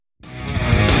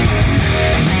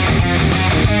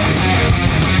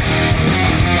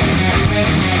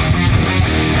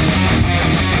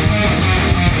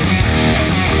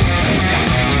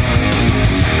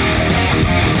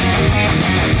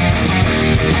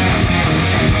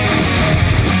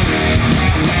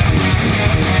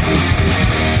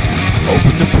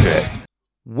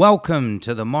Welcome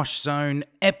to the Mosh Zone,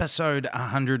 episode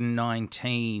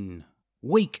 119,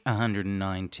 week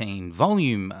 119,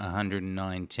 volume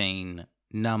 119,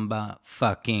 number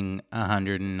fucking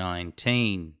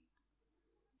 119.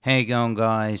 How you going,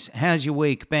 guys? How's your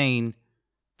week been?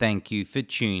 Thank you for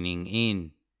tuning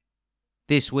in.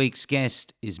 This week's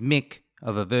guest is Mick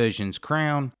of Aversions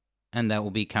Crown, and that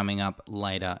will be coming up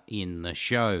later in the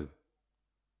show.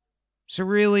 So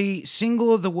really,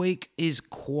 single of the week is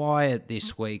quiet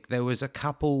this week. There was a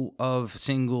couple of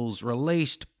singles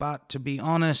released, but to be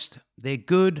honest, they're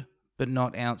good, but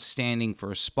not outstanding for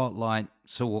a spotlight,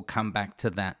 so we'll come back to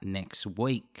that next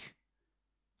week.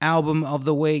 Album of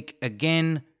the week,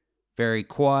 again, very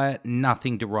quiet,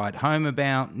 nothing to write home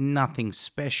about, nothing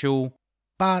special,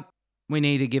 but we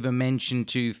need to give a mention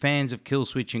to fans of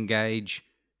Killswitch Engage.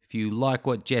 If you like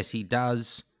what Jesse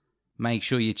does, make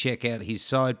sure you check out his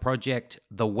side project,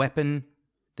 The Weapon.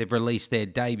 They've released their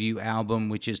debut album,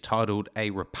 which is titled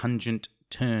A Repugnant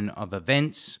Turn of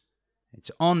Events. It's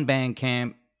on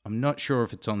Bandcamp. I'm not sure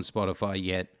if it's on Spotify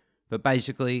yet, but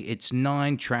basically it's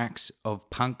 9 tracks of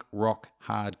punk rock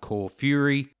hardcore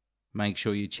fury. Make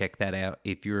sure you check that out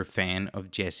if you're a fan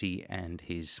of Jesse and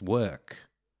his work.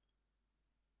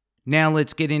 Now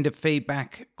let's get into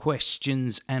feedback,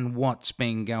 questions, and what's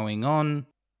been going on.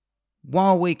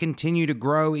 While we continue to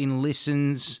grow in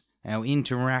listens, our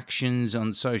interactions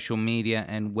on social media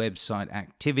and website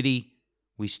activity,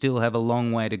 we still have a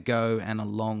long way to go and a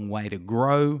long way to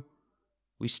grow.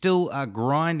 We still are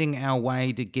grinding our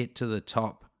way to get to the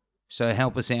top. So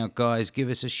help us out, guys.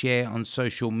 Give us a share on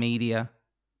social media.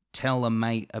 Tell a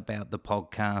mate about the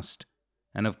podcast.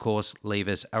 And of course, leave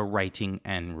us a rating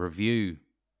and review.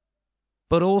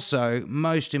 But also,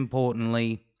 most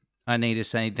importantly, I need to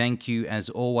say thank you, as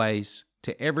always,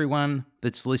 to everyone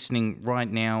that's listening right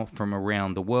now from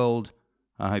around the world.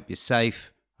 I hope you're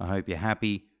safe, I hope you're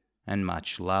happy, and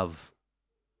much love.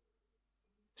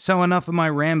 So enough of my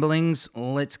ramblings,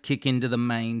 let's kick into the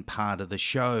main part of the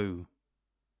show.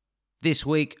 This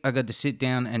week, I got to sit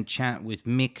down and chat with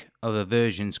Mick of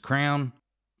Aversions Crown.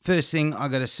 First thing I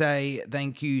got to say,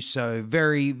 thank you so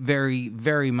very, very,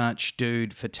 very much,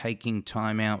 dude, for taking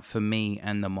time out for me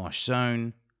and the Mosh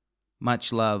Zone.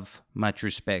 Much love, much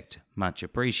respect, much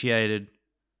appreciated.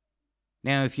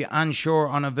 Now, if you're unsure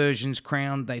on Aversions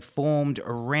Crown, they formed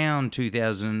around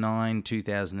 2009,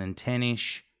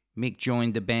 2010-ish. Mick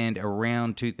joined the band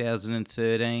around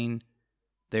 2013.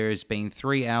 There has been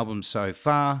 3 albums so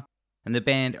far, and the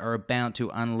band are about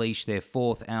to unleash their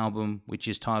 4th album, which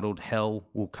is titled Hell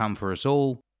Will Come For Us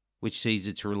All, which sees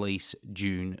its release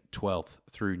June 12th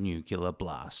through Nuclear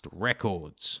Blast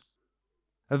Records.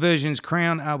 Aversions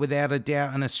Crown are without a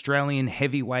doubt an Australian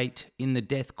heavyweight in the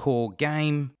deathcore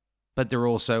game, but they're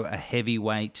also a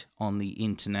heavyweight on the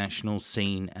international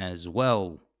scene as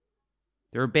well.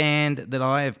 They're a band that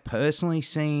I have personally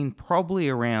seen probably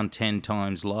around 10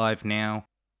 times live now,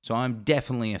 so I'm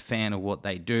definitely a fan of what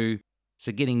they do.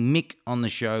 So getting Mick on the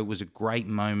show was a great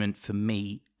moment for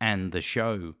me and the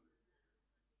show.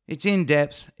 It's in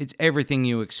depth, it's everything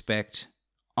you expect.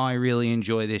 I really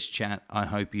enjoy this chat. I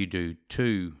hope you do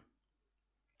too.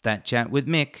 That chat with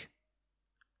Mick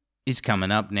is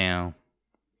coming up now.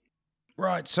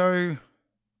 Right, so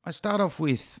I start off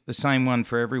with the same one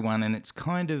for everyone, and it's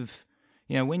kind of,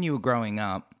 when you were growing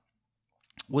up,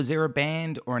 was there a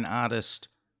band or an artist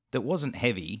that wasn't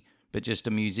heavy, but just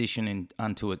a musician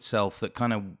unto itself that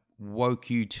kind of woke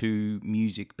you to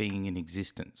music being in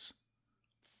existence?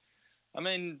 I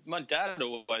mean, my dad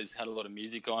always had a lot of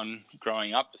music on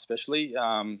growing up, especially.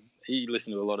 He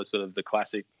listened to a lot of sort of the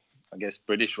classic, I guess,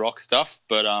 British rock stuff.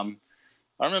 But I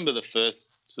remember the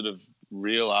first sort of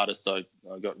real artist I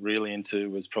got really into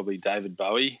was probably David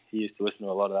Bowie. He used to listen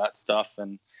to a lot of that stuff.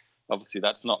 And obviously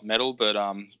that's not metal, but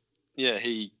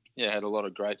he had a lot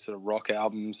of great sort of rock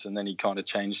albums. And then he kind of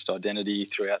changed identity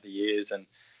throughout the years and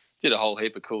did a whole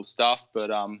heap of cool stuff.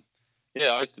 But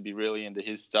I used to be really into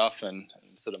his stuff and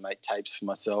sort of make tapes for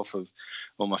myself of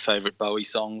all my favourite Bowie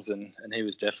songs, and he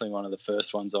was definitely one of the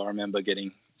first ones I remember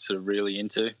getting sort of really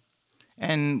into.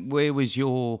 And where was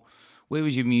your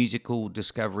musical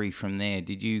discovery from there?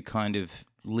 Did you kind of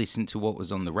listen to what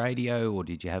was on the radio, or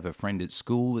did you have a friend at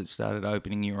school that started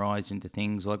opening your eyes into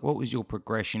things? Like, what was your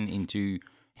progression into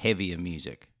heavier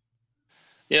music?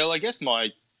 Yeah, well, I guess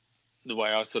the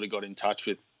way I sort of got in touch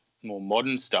with more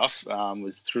modern stuff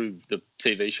was through the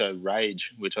TV show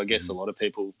Rage, which I guess a lot of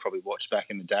people probably watched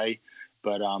back in the day.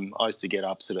 But I used to get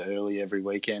up sort of early every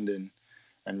weekend and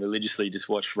religiously just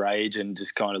watch Rage and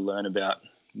just kind of learn about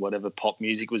whatever pop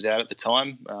music was out at the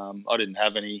time. I didn't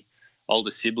have any older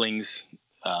siblings,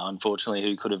 unfortunately,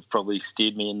 who could have probably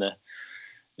steered me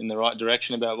in in the right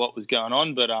direction about what was going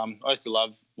on. But I used to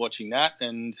love watching that.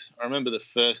 And I remember the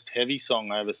first heavy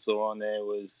song I ever saw on there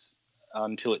was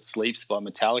Until It Sleeps by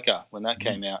Metallica when that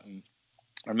came out. And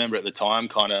I remember at the time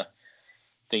kind of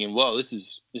thinking, whoa, this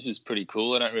is pretty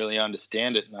cool. I don't really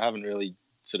understand it, and I haven't really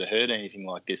sort of heard anything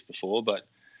like this before, but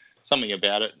something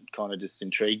about it kind of just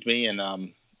intrigued me. And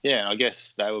and I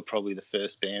guess they were probably the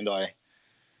first band I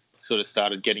sort of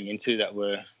started getting into that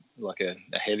were like a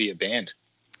heavier band.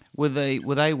 Were they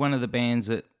one of the bands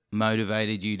that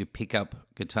motivated you to pick up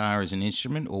guitar as an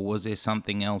instrument, or was there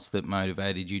something else that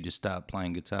motivated you to start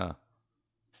playing guitar?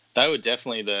 They were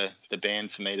definitely the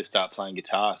band for me to start playing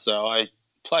guitar. So I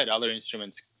played other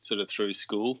instruments sort of through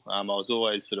school. I was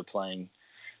always sort of playing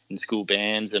in school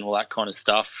bands and all that kind of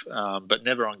stuff, but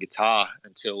never on guitar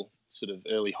until sort of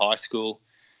early high school.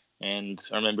 And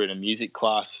I remember in a music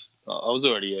class, I was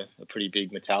already a pretty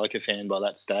big Metallica fan by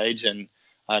that stage, and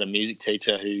I had a music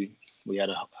teacher who we had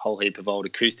a whole heap of old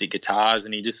acoustic guitars,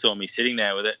 and he just saw me sitting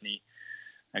there with it,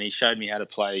 and he showed me how to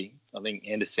play, I think,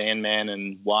 Enter Sandman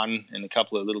and One and a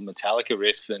couple of little Metallica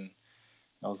riffs, and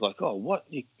I was like, oh, what?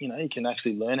 You can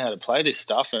actually learn how to play this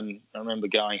stuff. And I remember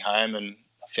going home and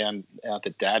I found out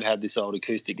that Dad had this old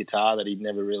acoustic guitar that he'd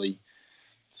never really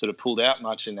sort of pulled out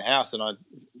much in the house, and I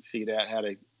figured out how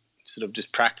to sort of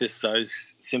just practice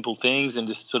those simple things and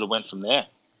just sort of went from there.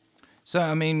 So,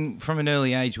 I mean, from an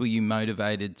early age, were you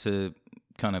motivated to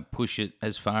kind of push it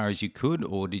as far as you could,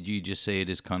 or did you just see it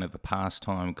as kind of a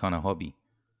pastime kind of hobby?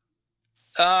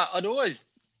 I'd always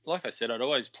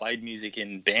played music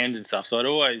in bands and stuff, so I'd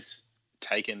always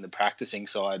taken the practicing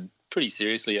side pretty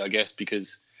seriously, I guess,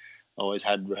 because I always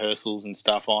had rehearsals and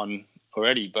stuff on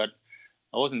already, but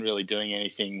I wasn't really doing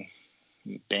anything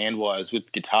band-wise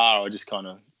with guitar. I just kind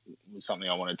of was something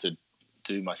I wanted to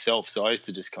do myself, so I used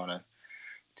to just kind of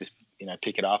just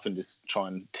pick it up and just try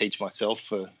and teach myself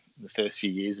for the first few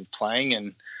years of playing,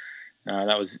 and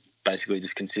that was basically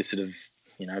just consisted of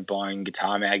buying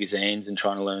guitar magazines and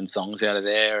trying to learn songs out of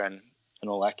there and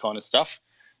all that kind of stuff.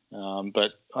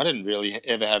 But I didn't really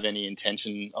ever have any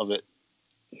intention of it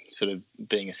sort of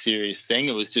being a serious thing.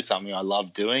 It was just something I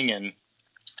loved doing. And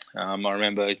I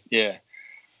remember,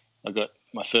 I got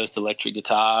my first electric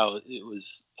guitar. It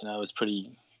was, it was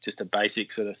pretty just a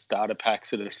basic sort of starter pack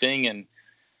sort of thing. And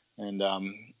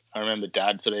I remember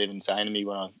Dad sort of even saying to me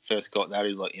when I first got that,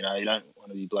 he's like, you don't want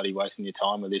to be bloody wasting your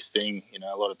time with this thing.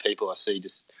 A lot of people I see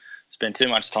just spend too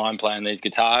much time playing these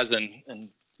guitars and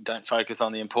don't focus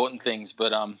on the important things.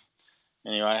 But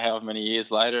anyway, however many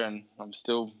years later, and I'm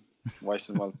still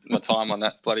wasting my time on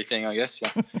that bloody thing, I guess. So.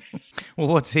 Well,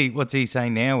 what's he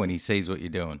saying now when he sees what you're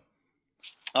doing?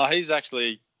 Oh, he's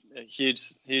actually a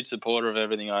huge supporter of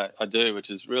everything I do, which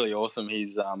is really awesome.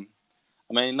 He's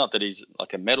not that he's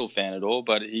like a metal fan at all,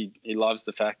 but he loves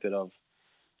the fact that I've,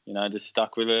 just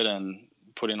stuck with it and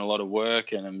put in a lot of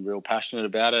work, and I'm real passionate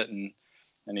about it. And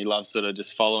he loves sort of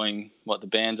just following what the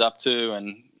band's up to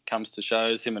and comes to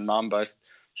shows. Him and Mum both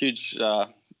huge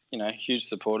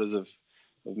supporters of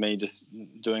me just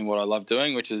doing what I love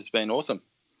doing, which has been awesome.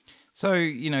 So,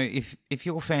 if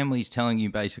your family's telling you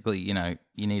basically,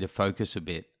 you need to focus a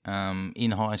bit,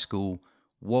 in high school,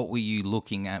 what were you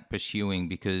looking at pursuing?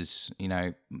 Because,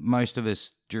 most of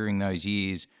us during those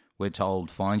years, we're told,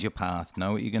 find your path,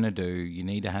 know what you're going to do. You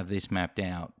need to have this mapped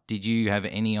out. Did you have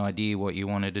any idea what you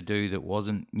wanted to do that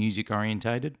wasn't music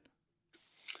orientated?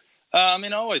 I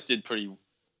always did pretty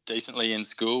decently in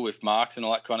school with marks and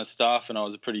all that kind of stuff. And I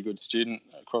was a pretty good student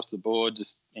across the board.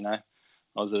 Just, I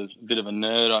was a bit of a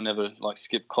nerd. I never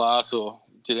skipped class or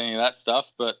did any of that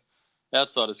stuff. But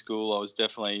outside of school, I was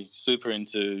definitely super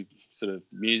into sort of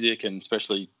music and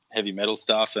especially heavy metal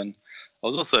stuff. And I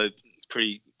was also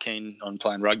pretty keen on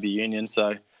playing rugby union.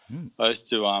 So I used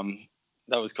to,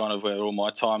 that was kind of where all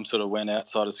my time sort of went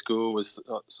outside of school, was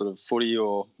sort of footy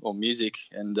or music.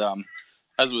 And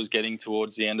as it was getting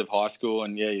towards the end of high school,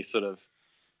 and you sort of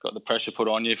got the pressure put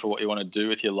on you for what you want to do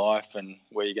with your life and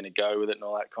where you're going to go with it and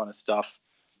all that kind of stuff.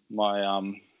 My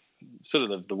sort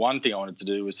of the one thing I wanted to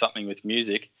do was something with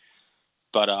music.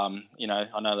 But, I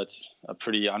know that's a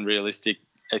pretty unrealistic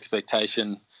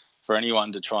expectation for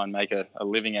anyone to try and make a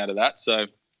living out of that. So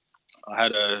I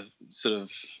had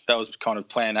that was kind of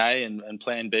plan A, and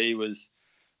plan B was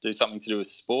do something to do with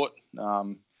sport.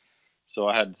 So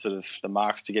I had sort of the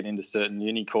marks to get into certain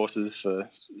uni courses for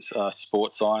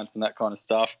sports science and that kind of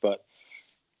stuff. But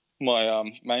my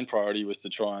main priority was to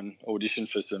try and audition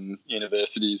for some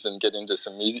universities and get into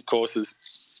some music courses.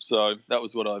 So that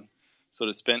was what I sort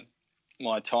of spent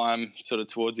my time sort of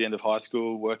towards the end of high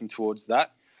school working towards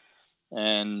that.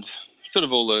 And sort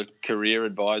of all the career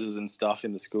advisors and stuff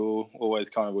in the school always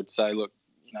kind of would say, look,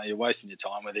 you're wasting your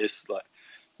time with this. Like,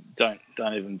 don't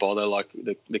even bother. Like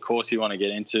the course you want to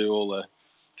get into, all the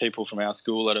people from our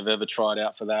school that have ever tried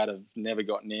out for that have never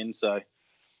gotten in. So,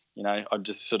 I'd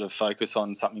just sort of focus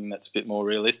on something that's a bit more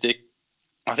realistic.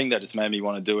 I think that just made me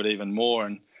want to do it even more.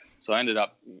 And so I ended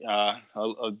up, I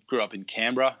grew up in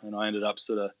Canberra, and I ended up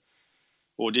sort of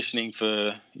auditioning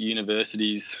for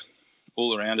universities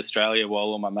all around Australia while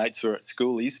all my mates were at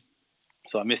schoolies.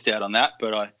 So I missed out on that,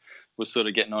 but I was sort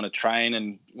of getting on a train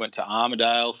and went to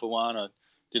Armidale for one. I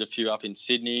did a few up in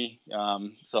Sydney.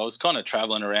 So I was kind of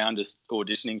traveling around just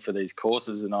auditioning for these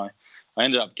courses, and I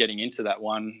ended up getting into that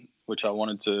one, which I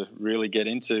wanted to really get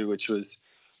into, which was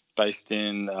based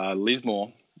in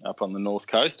Lismore up on the north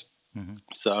coast. Mm-hmm.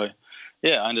 So,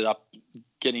 I ended up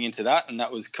getting into that, and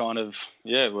that was kind of,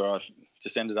 where I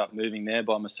just ended up moving there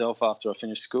by myself after I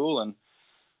finished school, and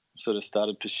sort of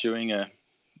started pursuing a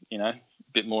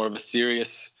bit more of a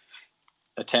serious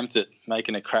attempt at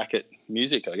making a crack at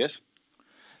music, I guess.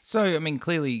 So, I mean,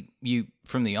 clearly you,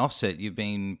 from the offset, you've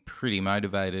been pretty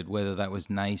motivated, whether that was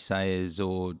naysayers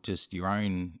or just your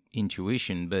own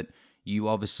intuition, but you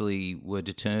obviously were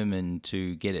determined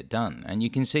to get it done. And you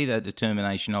can see that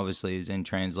determination obviously is then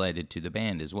translated to the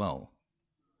band as well.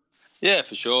 Yeah,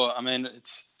 for sure. I mean,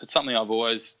 it's something I've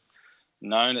always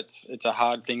known. It's a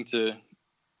hard thing to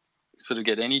sort of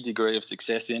get any degree of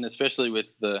success in, especially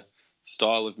with the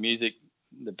style of music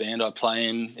the band I play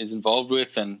in is involved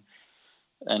with, and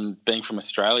being from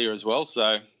Australia as well.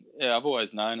 So I've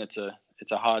always known it's a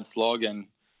hard slog, and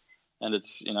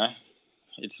it's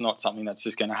it's not something that's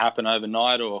just going to happen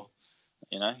overnight or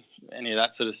any of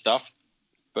that sort of stuff.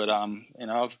 But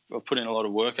I've put in a lot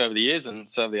of work over the years, and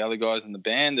so have the other guys in the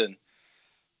band, and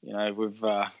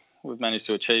we've managed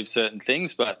to achieve certain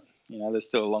things, but there's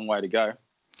still a long way to go.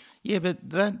 Yeah, but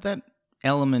that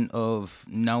element of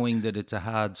knowing that it's a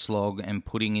hard slog and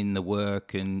putting in the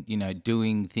work and,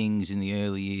 doing things in the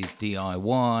early years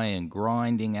DIY and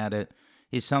grinding at it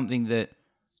is something that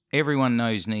everyone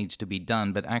knows needs to be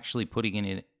done, but actually putting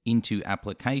it into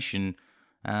application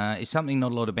is something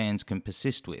not a lot of bands can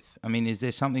persist with. I mean, is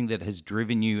there something that has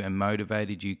driven you and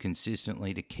motivated you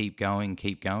consistently to keep going?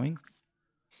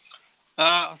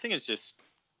 I think it's just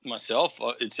myself.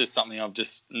 It's just something I've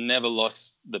just never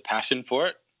lost the passion for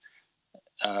it.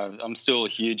 I'm still a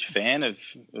huge fan of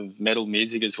metal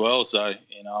music as well. So,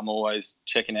 I'm always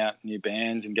checking out new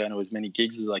bands and going to as many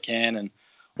gigs as I can and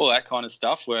all that kind of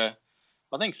stuff, where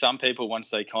I think some people, once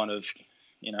they kind of,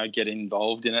 get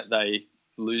involved in it, they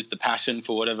lose the passion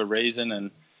for whatever reason,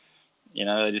 and,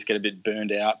 they just get a bit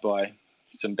burned out by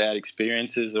some bad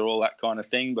experiences or all that kind of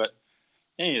thing. But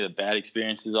any of the bad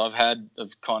experiences I've had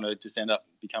have kind of just end up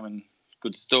becoming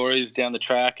good stories down the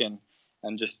track and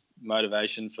just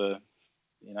motivation for,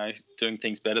 doing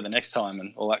things better the next time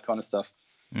and all that kind of stuff.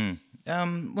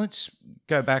 Let's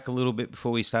go back a little bit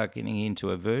before we start getting into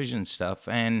Aversion stuff.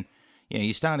 And,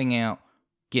 you're starting out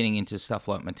getting into stuff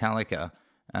like Metallica.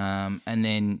 And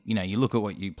then, you look at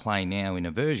what you play now in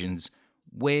Aversions.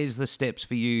 Where's the steps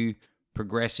for you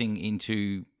progressing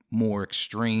into more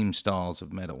extreme styles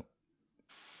of metal?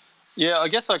 Yeah, I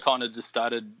guess I kind of just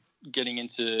started getting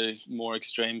into more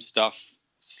extreme stuff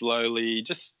slowly,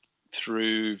 just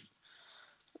through,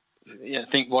 I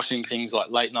think watching things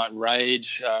like Late Night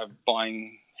Rage,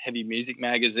 buying heavy music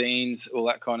magazines, all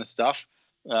that kind of stuff.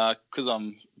 Because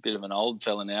I'm a bit of an old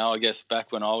fella now, I guess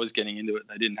back when I was getting into it,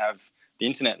 the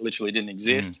internet literally didn't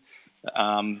exist.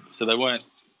 So there weren't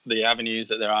the avenues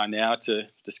that there are now to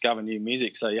discover new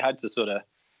music. So you had to sort of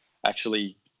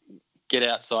actually get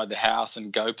outside the house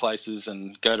and go places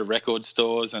and go to record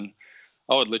stores. And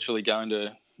I would literally go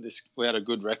into we had a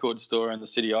good record store in the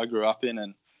city I grew up in,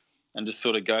 and just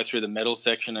sort of go through the metal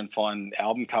section and find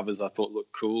album covers I thought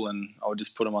looked cool, and I would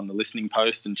just put them on the listening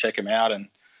post and check them out and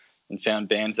found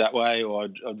bands that way. Or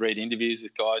I'd read interviews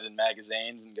with guys in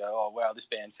magazines and go, oh, wow, this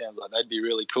band sounds like they'd be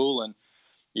really cool. And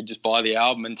you'd just buy the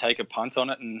album and take a punt on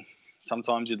it, and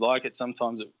sometimes you'd like it,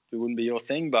 sometimes it wouldn't be your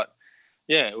thing. But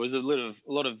yeah, it was a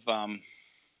lot of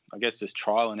I guess just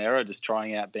trial and error, just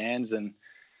trying out bands and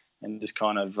just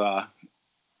kind of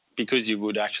because you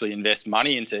would actually invest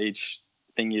money into each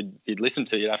thing you'd listen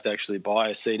to, you'd have to actually buy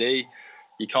a CD.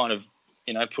 You kind of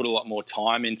put a lot more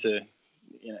time into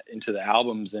the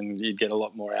albums, and you'd get a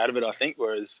lot more out of it, I think.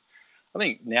 Whereas I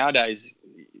think nowadays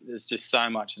there's just so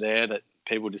much there that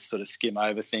people just sort of skim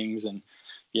over things, and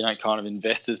you don't kind of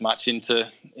invest as much into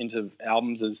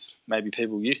albums as maybe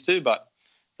people used to. But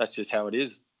that's just how it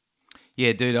is.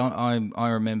 Yeah, dude, I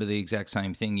remember the exact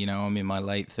same thing. I'm in my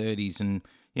late 30s, and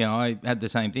I had the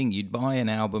same thing. You'd buy an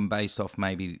album based off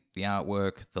maybe the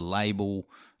artwork, the label.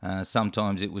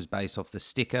 Sometimes it was based off the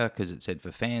sticker because it said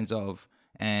for fans of.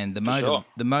 and For sure.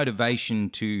 the motivation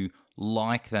to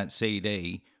like that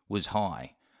CD was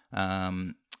high.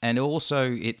 And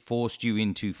also it forced you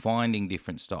into finding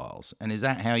different styles. And is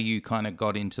that how you kind of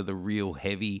got into the real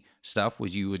heavy stuff?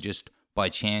 Was you were just by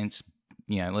chance,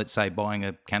 let's say buying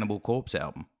a Cannibal Corpse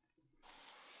album?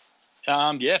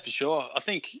 Yeah, for sure. I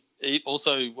think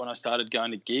also when I started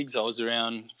going to gigs, I was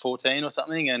around 14 or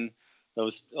something, and there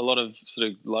was a lot of sort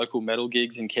of local metal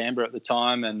gigs in Canberra at the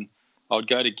time, and I would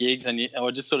go to gigs and I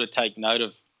would just sort of take note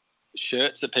of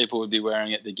shirts that people would be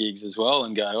wearing at the gigs as well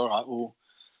and go, all right, well,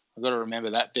 I've got to remember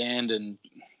that band, and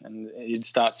you'd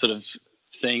start sort of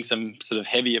seeing some sort of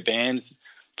heavier bands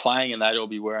playing, and they'd all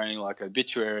be wearing like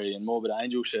Obituary and Morbid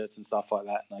Angel shirts and stuff like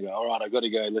that. And I go, all right, I've got to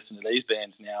go listen to these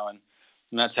bands now. And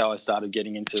that's how I started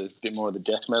getting into a bit more of the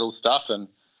death metal stuff. And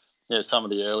yeah, some of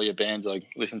the earlier bands I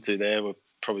listened to there were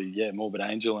probably Morbid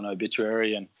Angel and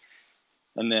Obituary, and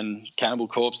then Cannibal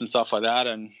Corpse and stuff like that,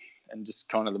 and just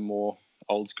kind of the more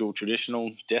old school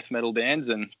traditional death metal bands.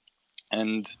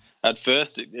 And at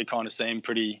first, it kind of seemed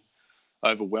pretty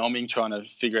overwhelming trying to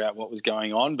figure out what was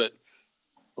going on. But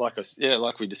like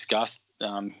we discussed,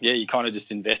 you kind of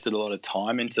just invested a lot of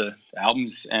time into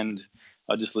albums, and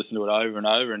I just listened to it over and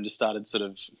over and just started sort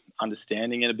of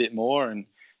understanding it a bit more and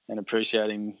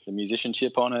appreciating the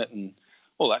musicianship on it and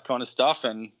all that kind of stuff.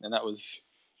 And that was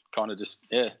kind of just,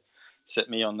 set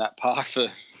me on that path for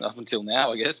up until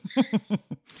now, I guess.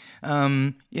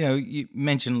 You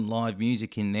mentioned live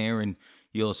music in there, and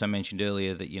you also mentioned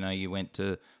earlier that, you went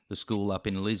to the school up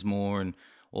in Lismore and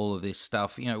all of this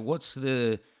stuff. What's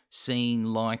the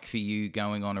scene like for you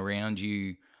going on around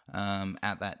you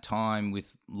at that time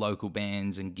with local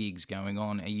bands and gigs going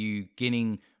on? Are you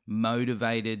getting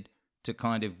motivated to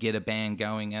kind of get a band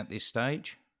going at this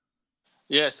stage?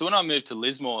 Yeah, so when I moved to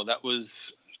Lismore, that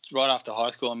was right after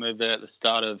high school. I moved there at the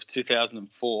start of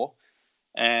 2004.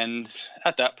 And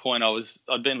at that point,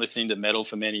 I'd been listening to metal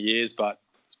for many years, but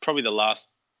probably the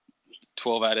last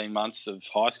 12, 18 months of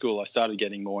high school, I started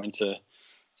getting more into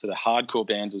sort of hardcore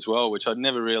bands as well, which I'd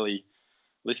never really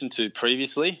listened to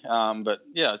previously. But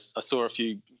yeah, I saw a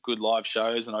few good live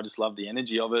shows and I just loved the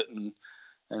energy of it, and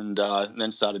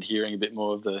then started hearing a bit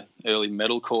more of the early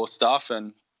metalcore stuff.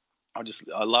 And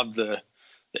I loved the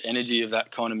energy of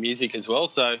that kind of music as well.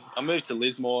 So I moved to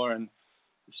Lismore and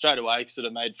straight away sort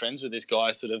of made friends with this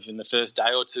guy sort of in the first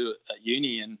day or two at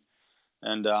uni,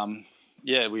 and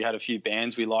we had a few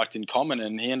bands we liked in common,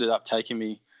 and he ended up taking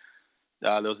me.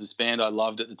 There was this band I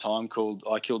loved at the time called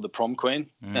I Killed the Prom Queen,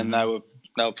 and they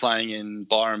were playing in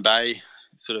Byron Bay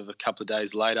sort of a couple of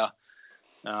days later,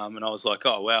 and I was like,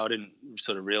 oh wow, I didn't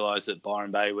sort of realise that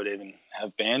Byron Bay would even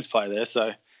have bands play there.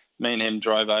 So me and him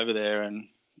drove over there, and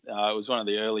it was one of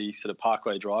the early sort of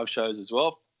Parkway Drive shows as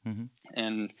well,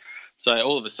 and so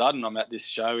all of a sudden I'm at this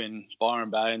show in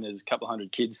Byron Bay, and there's a couple of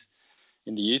hundred kids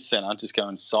in the youth centre just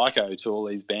going psycho to all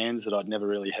these bands that I'd never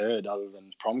really heard other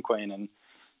than Prom Queen. And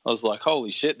I was like,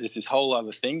 holy shit, there's this whole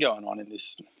other thing going on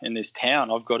in this town.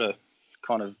 I've got to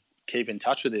kind of keep in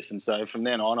touch with this. And so from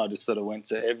then on, I just sort of went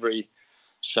to every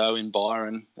show in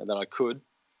Byron that I could,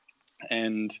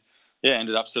 and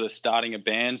ended up sort of starting a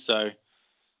band. So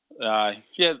there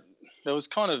was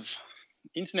kind of,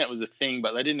 internet was a thing,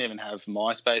 but they didn't even have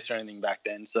MySpace or anything back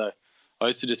then. So I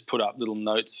used to just put up little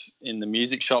notes in the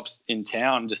music shops in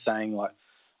town just saying, like,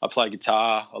 I play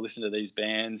guitar, I listen to these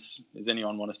bands, does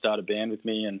anyone want to start a band with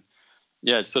me? And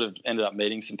it sort of ended up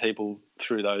meeting some people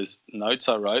through those notes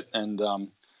I wrote, and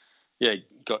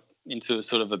got into a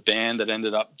sort of a band that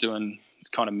ended up doing this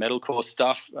kind of metalcore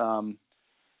stuff.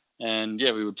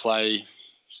 We would play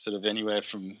sort of anywhere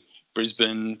from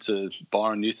Brisbane to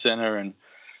Byron Youth Centre, and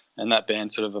that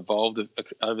band sort of evolved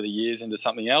over the years into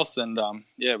something else. And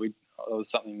it was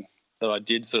something that I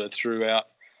did sort of throughout,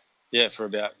 for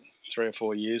about 3 or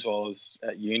 4 years while I was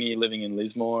at uni living in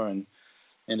Lismore, and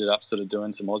ended up sort of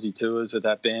doing some Aussie tours with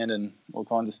that band and all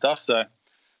kinds of stuff. So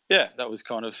that was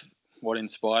kind of what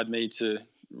inspired me to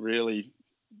really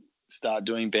start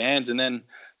doing bands. And then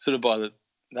sort of by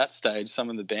that stage, some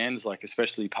of the bands, like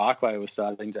especially Parkway, were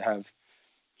starting to have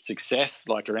success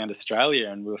like around Australia,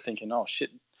 and we were thinking, oh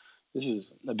shit, this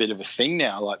is a bit of a thing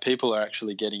now. Like, people are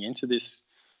actually getting into this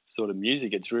sort of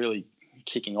music. It's really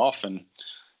kicking off, and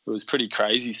it was pretty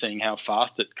crazy seeing how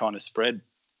fast it kind of spread.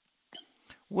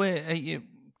 Where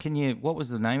what was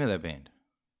the name of that band?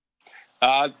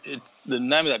 The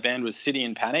name of that band was City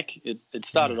in Panic. It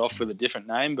started off with a different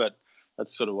name, but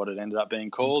that's sort of what it ended up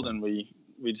being called. And we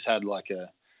just had like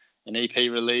an EP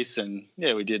release, and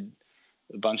we did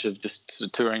a bunch of just sort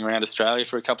of touring around Australia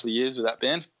for a couple of years with that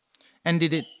band. And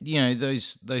did it,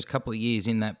 those couple of years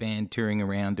in that band, touring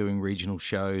around, doing regional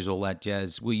shows, all that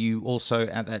jazz, were you also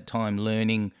at that time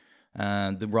learning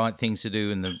the right things to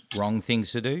do and the wrong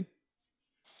things to do?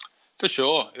 For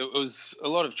sure. It was a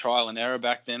lot of trial and error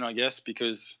back then, I guess,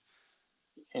 because,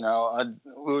 we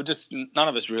were just, none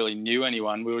of us really knew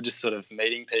anyone. We were just sort of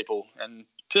meeting people, and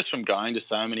just from going to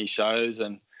so many shows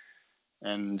and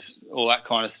all that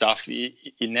kind of stuff, your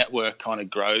network kind of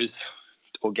grows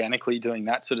organically doing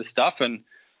that sort of stuff. And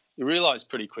you realize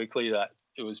pretty quickly that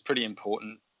it was pretty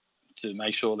important to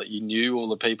make sure that you knew all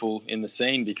the people in the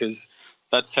scene, because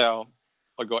that's how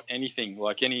I got anything.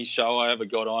 Like any show I ever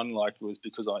got on, like, was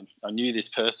because I knew this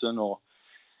person, or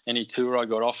any tour I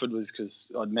got offered was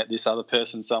because I'd met this other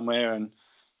person somewhere, and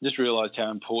just realized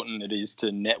how important it is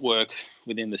to network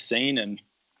within the scene. And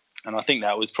I think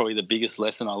that was probably the biggest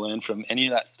lesson I learned from any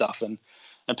of that stuff. And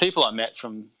people I met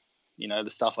from, the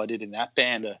stuff I did in that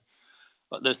band,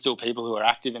 there's still people who are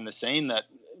active in the scene that,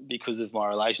 because of my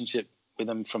relationship with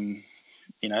them from,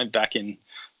 back in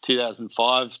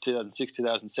 2005, 2006,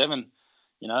 2007,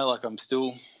 like I'm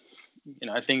still,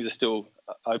 things are still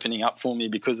opening up for me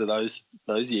because of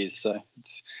those years. So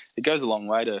it goes a long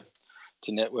way to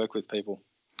network with people.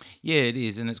 Yeah, it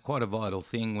is, and it's quite a vital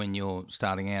thing when you're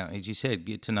starting out. As you said,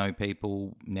 get to know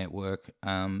people, network.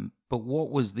 But what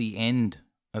was the end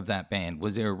of that band?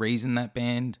 Was there a reason that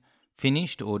band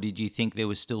finished, or did you think there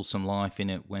was still some life in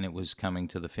it when it was coming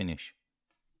to the finish?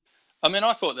 I mean,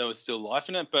 I thought there was still life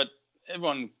in it, but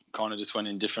everyone kind of just went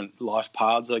in different life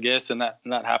paths, I guess, and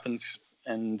that happens.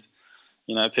 And,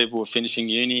 people were finishing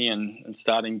uni and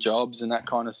starting jobs and that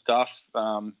kind of stuff.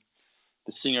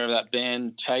 The singer of that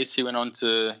band, Chase, he went on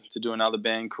to do another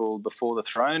band called Before the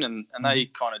Throne, and they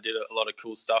kind of did a lot of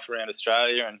cool stuff around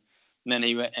Australia. And then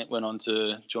he went on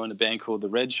to join a band called the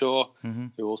Red Shore,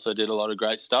 who also did a lot of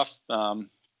great stuff.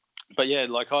 But yeah,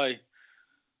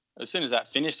 as soon as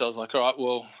that finished, I was like, all right,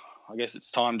 well, I guess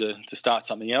it's time to start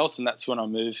something else. And that's when I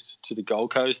moved to the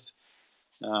Gold Coast,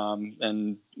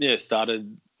 and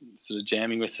started sort of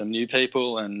jamming with some new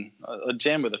people. And I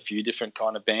jammed with a few different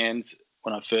kind of bands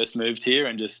when I first moved here,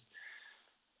 and just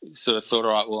sort of thought,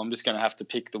 all right, well, I'm just going to have to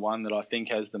pick the one that I think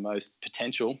has the most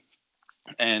potential,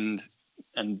 and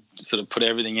sort of put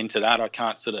everything into that. I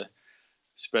can't sort of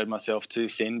spread myself too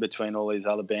thin between all these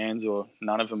other bands, or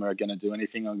none of them are going to do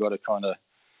anything. I've got to kind of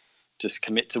just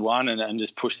commit to one and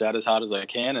just push that as hard as I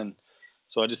can. And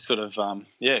so I just sort of,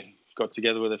 got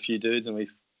together with a few dudes, and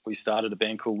we started a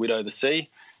band called Widow the Sea,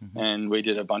 and we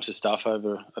did a bunch of stuff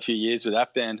over a few years with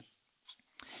that band.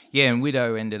 Yeah, and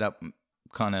Widow ended up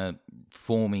kind of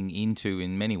forming into,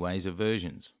 in many ways,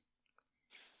 Aversions.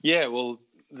 Yeah, well,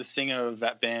 the singer of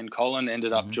that band, Colin,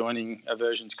 ended up joining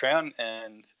Aversions Crown,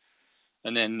 and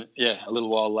then a little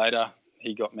while later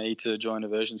he got me to join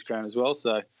Aversions Crown as well.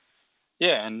 So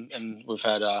and we've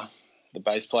had the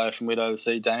bass player from Widow the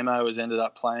Sea, Damo, has ended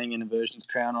up playing in Aversions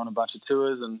Crown on a bunch of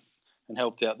tours and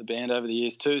helped out the band over the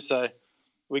years too. So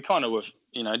we kind of were,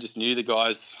 just knew the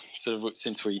guys sort of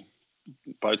since we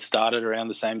both started around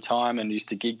the same time and used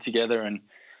to gig together. And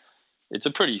it's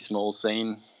a pretty small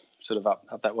scene sort of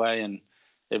up that way, and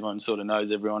everyone sort of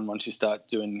knows everyone once you start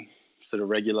doing sort of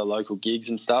regular local gigs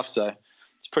and stuff. So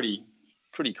it's pretty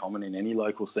common in any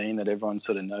local scene that everyone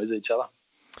sort of knows each other.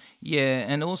 Yeah,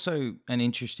 and also an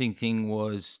interesting thing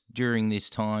was during this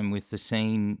time with the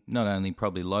scene, not only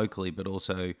probably locally but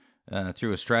also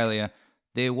through Australia,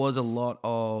 there was a lot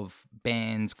of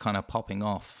bands kind of popping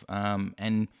off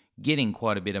and getting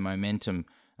quite a bit of momentum.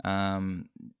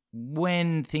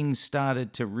 When things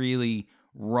started to really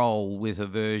roll with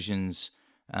Aversions,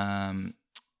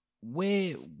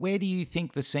 where do you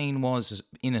think the scene was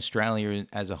in Australia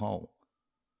as a whole?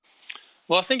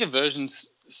 Well, I think Aversions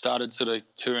started sort of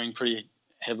touring pretty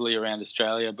heavily around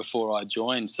Australia before I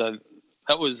joined. So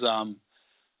that was, I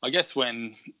guess,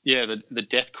 when, the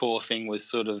deathcore thing was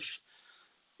sort of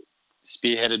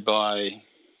spearheaded by,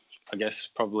 I guess,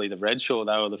 probably the Red Shore.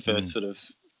 They were the first sort of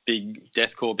big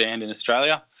deathcore band in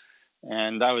Australia.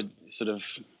 And they were sort of,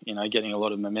 getting a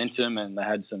lot of momentum, and they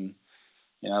had some,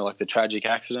 like the tragic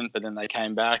accident, but then they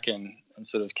came back and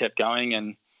sort of kept going.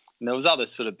 And there was other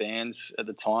sort of bands at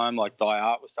the time, like Thy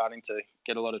Art was starting to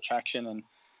get a lot of traction, and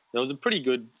there was a pretty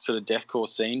good sort of deathcore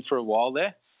scene for a while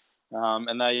there.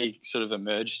 And they sort of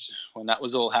emerged when that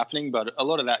was all happening, but a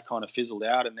lot of that kind of fizzled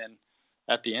out. And then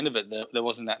at the end of it, there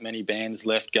wasn't that many bands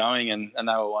left going, and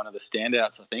they were one of the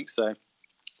standouts, I think. So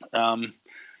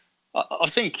I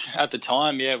think at the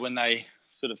time, when they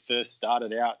sort of first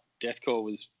started out, deathcore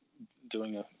was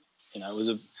doing it was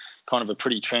a kind of a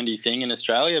pretty trendy thing in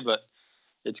Australia, but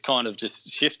it's kind of just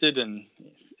shifted, and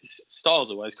styles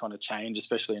always kind of change,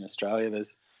 especially in Australia.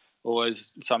 There's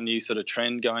always some new sort of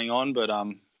trend going on. But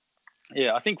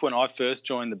I think when I first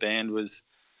joined the band was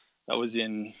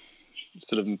in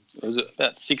it was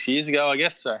about 6 years ago, I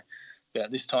guess. So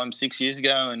about this time 6 years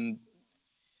ago, and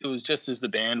it was just as the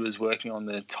band was working on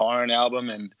the Tyrant album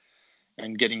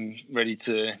and getting ready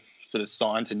to sort of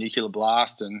sign to Nuclear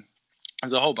Blast, and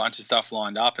there's a whole bunch of stuff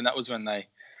lined up, and that was when they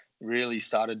really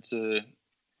started to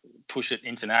push it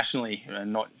internationally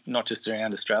and not just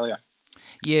around Australia.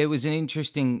 Yeah, it was an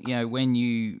interesting, when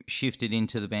you shifted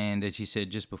into the band, as you said,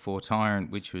 just before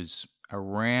Tyrant, which was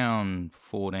around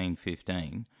 14,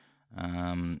 15,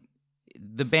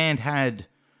 the band had,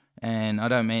 and I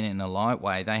don't mean it in a light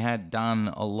way, they had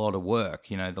done a lot of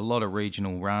work, a lot of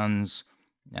regional runs,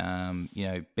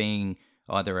 being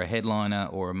either a headliner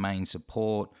or a main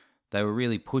support. They were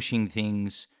really pushing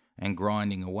things and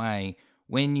grinding away.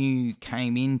 When you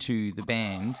came into the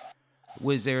band,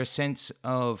 was there a sense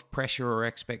of pressure or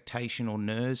expectation or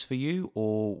nerves for you,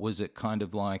 or was it kind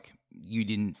of like you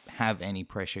didn't have any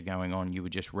pressure going on, you were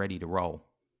just ready to roll?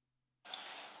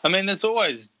 I mean, there's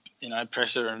always,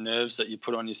 pressure and nerves that you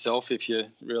put on yourself if you're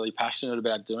really passionate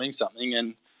about doing something.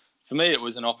 And for me, it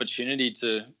was an opportunity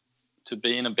to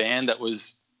be in a band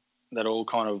that all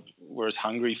kind of were as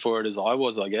hungry for it as I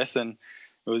was, I guess. And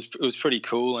it was pretty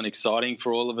cool and exciting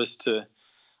for all of us to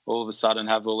all of a sudden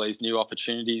have all these new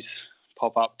opportunities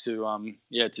pop up to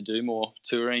do more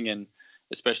touring, and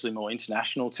especially more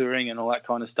international touring and all that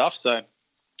kind of stuff. So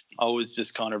I was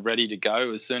just kind of ready to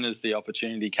go. As soon as the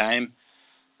opportunity came,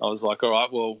 I was like, all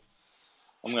right, well,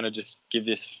 I'm going to just give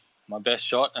this my best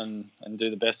shot and do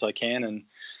the best I can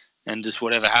and just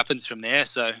whatever happens from there.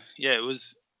 So yeah, I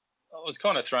was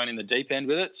kind of thrown in the deep end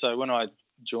with it. So when I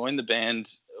joined the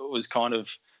band, it was kind of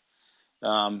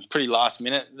pretty last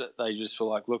minute. That they just were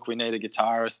like, look, we need a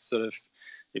guitarist. Sort of,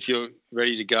 if you're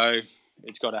ready to go,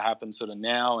 it's got to happen sort of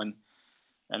now.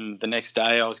 And the next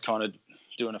day I was kind of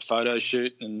doing a photo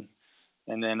shoot, and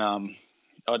then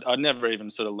I'd never even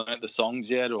sort of learnt the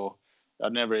songs yet, or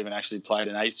I'd never even actually played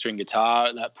an 8-string guitar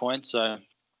at that point. So I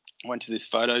went to this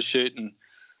photo shoot, and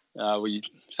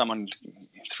someone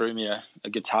threw me a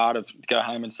guitar to go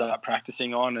home and start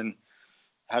practicing on, and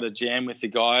had a jam with the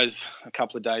guys a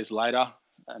couple of days later,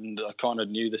 and I kind of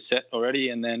knew the set already.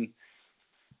 And then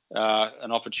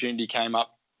an opportunity came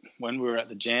up when we were at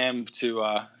the jam to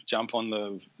jump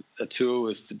on a tour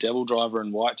with the Devil Driver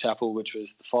in Whitechapel, which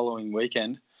was the following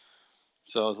weekend.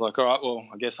 So I was like, all right, well,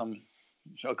 I guess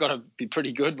I've got to be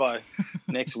pretty good by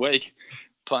next week,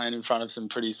 playing in front of some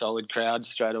pretty solid crowds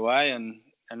straight away. And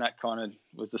that kind of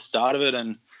was the start of it.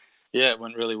 And yeah, it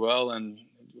went really well, and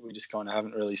we just kind of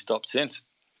haven't really stopped since.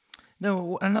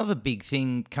 No, another big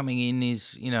thing coming in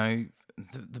is,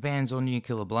 the band's on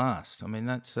Nuclear Blast. I mean,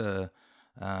 that's got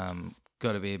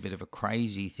to be a bit of a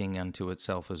crazy thing unto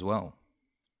itself as well.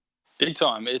 Big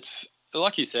time. It's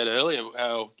like you said earlier,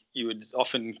 how you would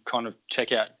often kind of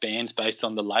check out bands based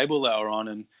on the label they were on,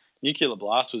 and Nuclear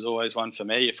Blast was always one for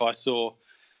me. If I saw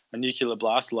a Nuclear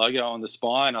Blast logo on the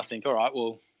spine, I think, all right,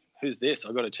 well, who's this?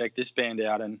 I've got to check this band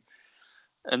out.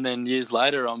 And then years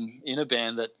later, I'm in a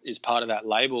band that is part of that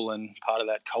label, and part of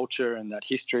that culture and that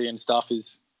history and stuff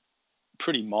is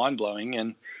pretty mind-blowing.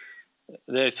 And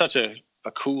they're such a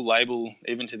cool label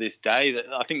even to this day that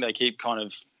I think they keep kind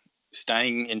of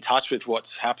staying in touch with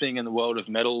what's happening in the world of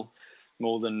metal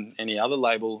more than any other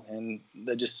label. And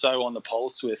they're just so on the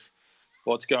pulse with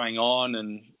what's going on,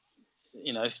 and,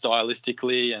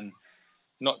 stylistically, and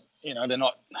they're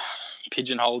not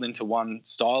pigeonholed into one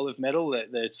style of metal.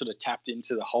 They're sort of tapped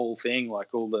into the whole thing,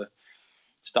 like all the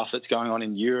stuff that's going on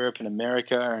in Europe and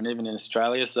America and even in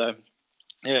Australia. So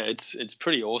yeah, it's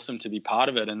pretty awesome to be part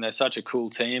of it, and they're such a cool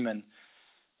team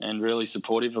and really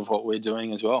supportive of what we're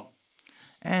doing as well.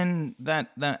 And that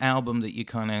album that you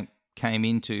kind of came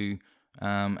into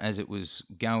as it was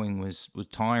going was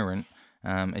Tyrant,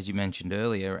 as you mentioned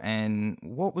earlier. And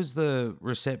what was the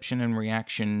reception and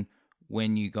reaction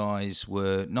when you guys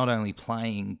were not only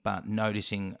playing but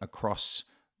noticing across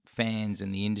fans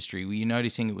and the industry? Were you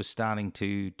noticing it was starting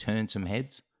to turn some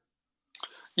heads?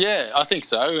 Yeah, I think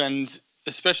so. And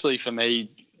especially for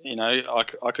me,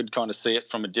 I could kind of see it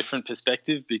from a different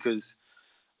perspective, because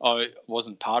I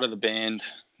wasn't part of the band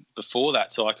before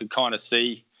that. So I could kind of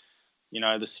see,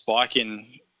 the spike in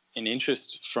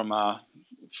interest from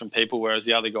people, whereas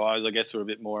the other guys, I guess, were a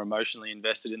bit more emotionally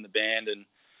invested in the band, and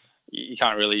you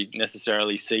can't really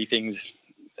necessarily see things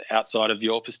outside of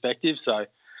your perspective. So it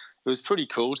was pretty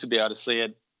cool to be able to see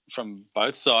it from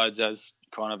both sides, as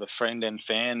kind of a friend and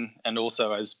fan, and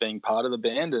also as being part of the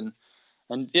band.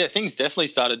 And yeah, things definitely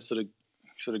started sort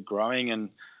of growing, and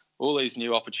all these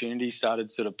new opportunities started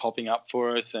sort of popping up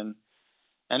for us. And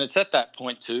And it's at that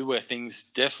point too where things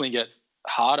definitely get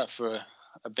harder for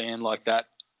a band like that,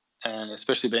 and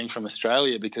especially being from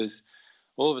Australia, because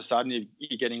all of a sudden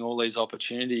you're getting all these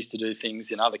opportunities to do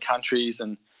things in other countries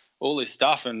and all this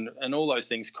stuff, and all those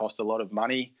things cost a lot of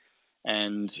money.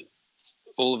 And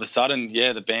all of a sudden,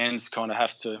 the bands kind of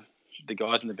the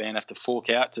guys in the band have to fork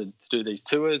out to do these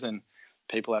tours, and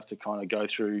people have to kind of go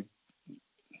through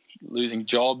losing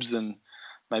jobs and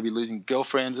maybe losing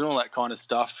girlfriends and all that kind of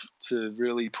stuff to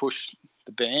really push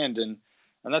the band. And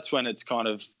that's when it's kind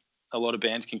of a lot of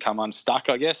bands can come unstuck,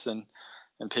 I guess, and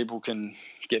people can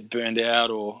get burned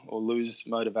out or lose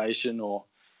motivation or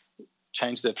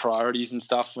change their priorities and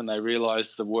stuff when they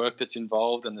realize the work that's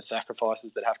involved and the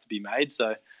sacrifices that have to be made.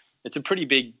 So it's a pretty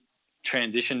big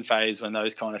transition phase when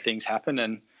those kind of things happen.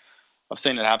 And I've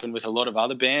seen it happen with a lot of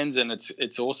other bands, and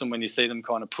it's awesome when you see them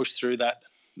kind of push through that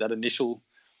initial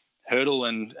hurdle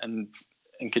and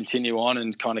continue on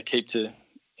and kind of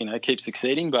keep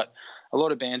succeeding. But a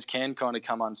lot of bands can kind of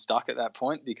come unstuck at that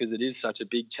point because it is such a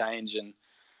big change, and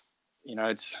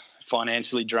it's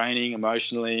financially draining,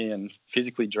 emotionally and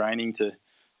physically draining to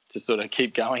sort of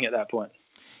keep going at that point.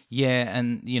 Yeah,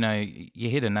 and you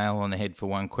hit a nail on the head for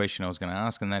one question I was going to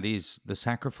ask, and that is the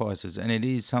sacrifices. And it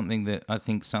is something that I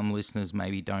think some listeners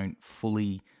maybe don't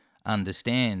fully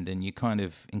understand, and you kind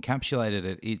of encapsulated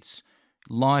it. It's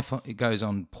life, it goes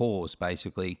on pause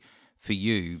basically for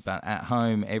you, but at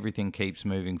home everything keeps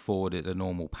moving forward at a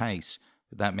normal pace.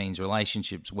 That means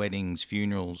relationships, weddings,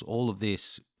 funerals, all of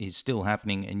this is still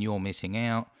happening and you're missing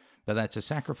out, but that's a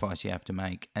sacrifice you have to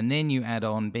make. And then you add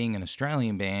on being an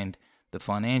Australian band, the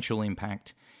financial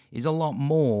impact is a lot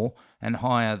more and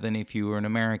higher than if you were an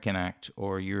American act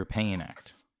or a European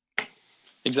act.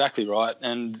 Exactly right.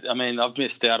 And I mean, I've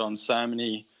missed out on so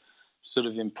many sort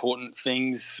of important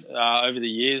things over the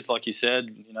years, like you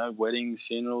said, weddings,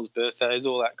 funerals, birthdays,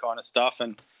 all that kind of stuff.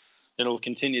 And it'll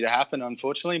continue to happen,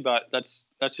 unfortunately, but that's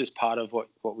just part of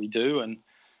what we do. And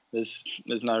there's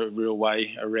no real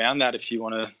way around that. If you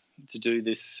want to do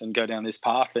this and go down this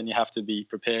path, then you have to be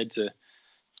prepared to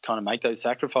kind of make those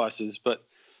sacrifices. But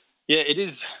yeah, it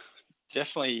is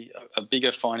definitely a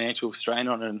bigger financial strain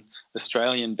on an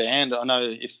Australian band. I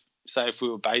know if we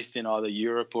were based in either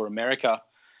Europe or America,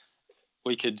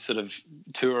 we could sort of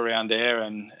tour around there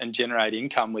and generate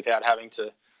income without having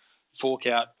to fork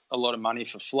out a lot of money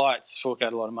for flights, fork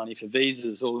out a lot of money for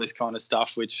visas, all this kind of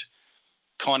stuff, which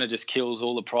kind of just kills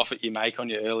all the profit you make on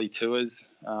your early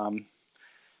tours. And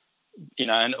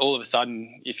all of a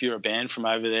sudden, if you're a band from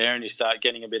over there and you start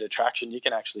getting a bit of traction, you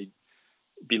can actually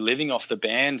be living off the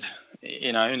band,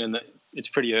 and it's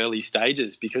pretty early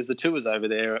stages because the tours over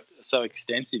there are so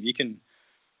extensive. You can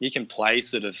play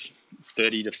sort of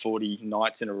 30 to 40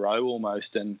 nights in a row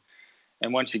almost, and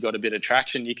once you've got a bit of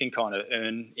traction, you can kind of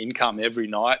earn income every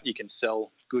night. You can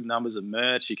sell good numbers of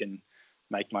merch. You can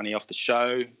make money off the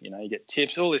show. You get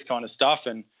tips, all this kind of stuff.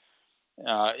 And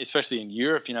especially in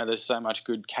Europe, there's so much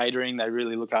good catering. They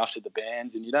really look after the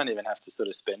bands, and you don't even have to sort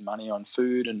of spend money on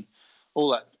food and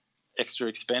all that extra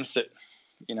expense that,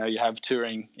 you have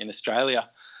touring in Australia.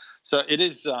 So it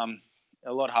is a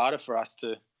lot harder for us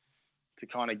to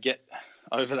kind of get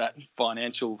over that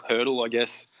financial hurdle, I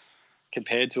guess,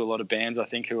 compared to a lot of bands, I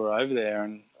think, who are over there,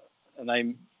 and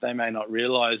they may not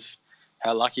realise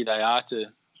how lucky they are to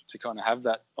kind of have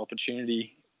that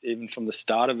opportunity even from the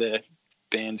start of their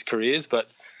band's careers. But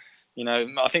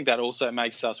I think that also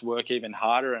makes us work even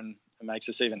harder and makes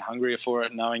us even hungrier for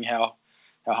it, knowing how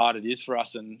hard it is for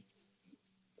us. And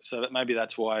so that maybe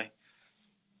that's why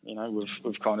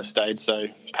we've kind of stayed so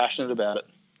passionate about it.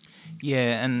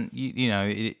 Yeah, and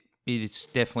it's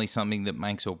definitely something that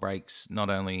makes or breaks not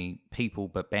only people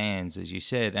but bands, as you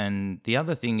said. And the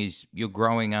other thing is you're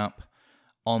growing up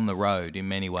on the road in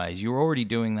many ways. You're already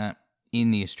doing that in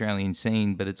the Australian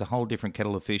scene, but it's a whole different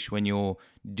kettle of fish when you're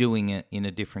doing it in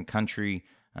a different country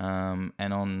and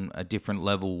on a different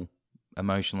level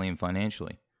emotionally and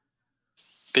financially.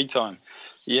 Big time.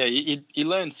 Yeah, you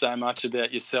learn so much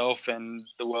about yourself and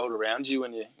the world around you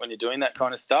when you're doing that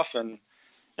kind of stuff, and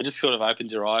it just sort of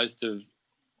opens your eyes to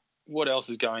what else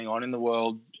is going on in the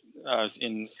world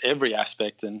in every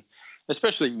aspect, and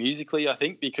especially musically, I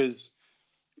think, because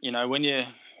when you're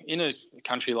in a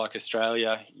country like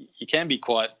Australia, you can be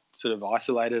quite sort of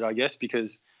isolated, I guess,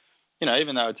 because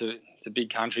even though it's a big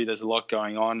country, there's a lot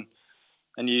going on,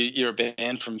 and you're a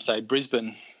band from, say,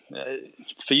 Brisbane.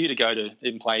 For you to go to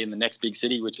even play in the next big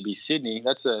city, which would be Sydney,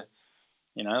 that's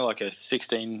like a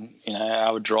 16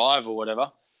 hour drive or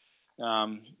whatever.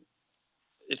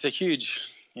 It's a huge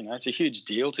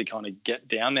deal to kind of get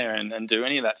down there and do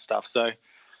any of that stuff. So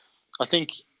I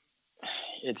think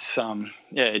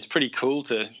it's pretty cool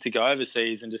to go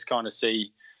overseas and just kind of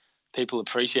see people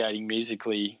appreciating music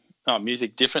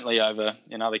differently over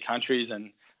in other countries,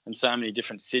 and so many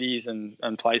different cities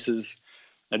and places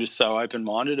are just so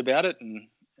open-minded about it, and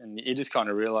you just kind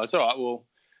of realize, all right, well,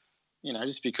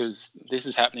 just because this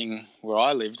is happening where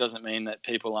I live doesn't mean that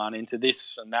people aren't into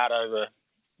this and that over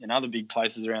in other big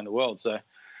places around the world. So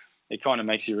it kind of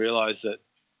makes you realize that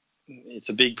it's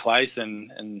a big place,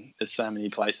 and there's so many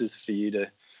places for you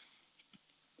to,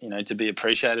 to be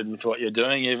appreciated with what you're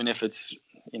doing, even if it's,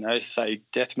 say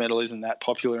death metal isn't that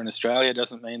popular in Australia,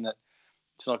 doesn't mean that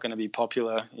it's not going to be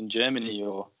popular in Germany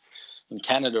or in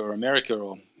Canada or America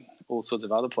or all sorts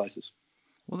of other places.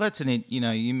 Well, that's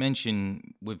you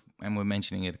mentioned, and we're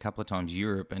mentioning it a couple of times,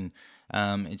 Europe, and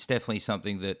it's definitely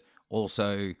something that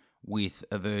also with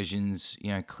Aversions,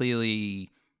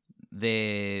 clearly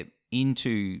they're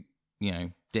into,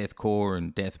 deathcore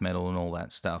and death metal and all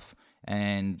that stuff.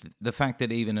 And the fact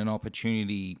that even an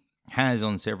opportunity has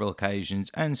on several occasions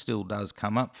and still does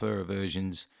come up for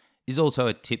Aversions is also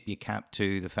a tip you cap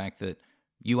to the fact that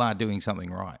you are doing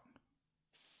something right.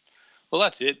 Well,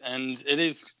 that's it. And it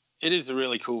is a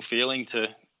really cool feeling to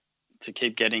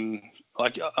keep getting,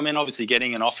 obviously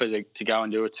getting an offer to go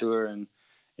and do a tour in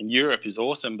Europe is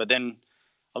awesome. But then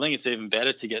I think it's even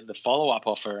better to get the follow-up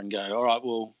offer and go, all right,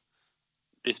 well,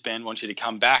 this band wants you to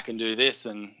come back and do this.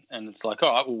 And it's like,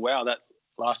 all right, well, wow, that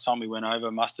last time we went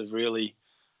over must have really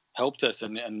helped us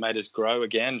and made us grow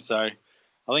again. So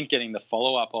I think getting the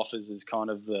follow-up offers is it kind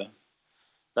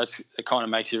of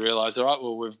makes you realize, all right,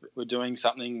 well, we're doing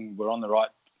something, we're on the right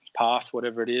path,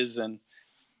 whatever it is. And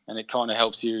it kind of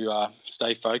helps you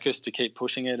stay focused to keep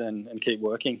pushing it and keep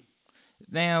working.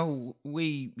 Now,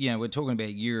 we're talking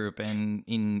about Europe, and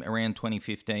in around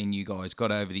 2015, you guys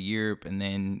got over to Europe, and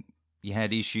then you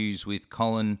had issues with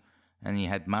Colin, and you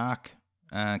had Mark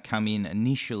come in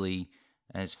initially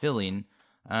as fill-in.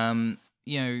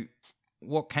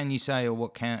 What can you say or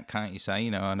what can't you say?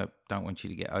 I don't want you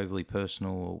to get overly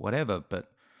personal or whatever,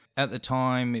 but at the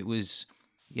time it was,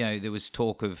 there was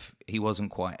talk of he wasn't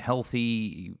quite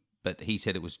healthy, but he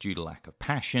said it was due to lack of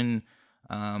passion.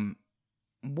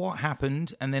 What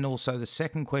happened? And then also the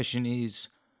second question is,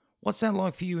 what's that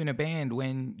like for you in a band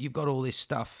when you've got all this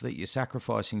stuff that you're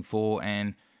sacrificing for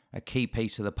and a key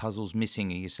piece of the puzzle's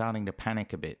missing? Are you starting to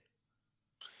panic a bit?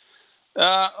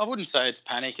 I wouldn't say it's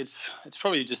panic. It's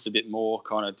probably just a bit more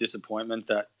kind of disappointment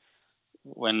that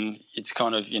when it's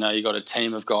kind of, you got a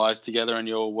team of guys together and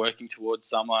you're working towards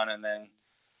someone, and then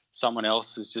someone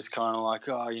else is just kind of like,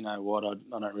 oh, you know what,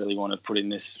 I don't really want to put in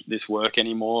this work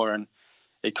anymore. And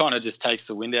it kind of just takes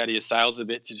the wind out of your sails a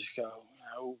bit to just go,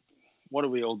 what are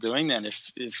we all doing then?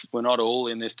 If we're not all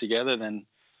in this together, then,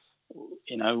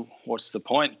 what's the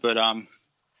point? But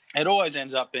it always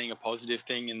ends up being a positive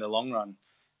thing in the long run.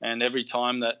 And every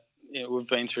time that we've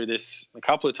been through this a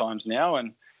couple of times now,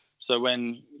 and so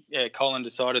when Colin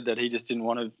decided that he just didn't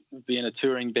want to be in a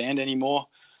touring band anymore,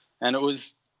 and it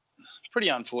was pretty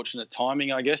unfortunate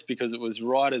timing, I guess, because it was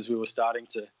right as we were starting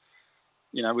to,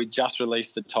 we just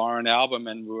released the Tyrant album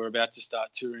and we were about to start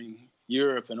touring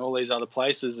Europe and all these other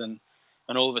places, and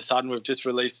all of a sudden we've just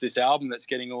released this album that's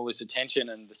getting all this attention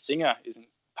and the singer isn't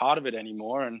part of it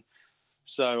anymore. And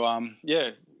so,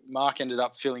 Mark ended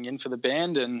up filling in for the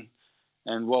band, and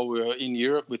while we were in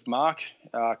Europe with Mark,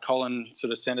 Colin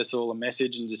sort of sent us all a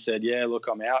message and just said, yeah, look,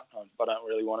 I'm out. I don't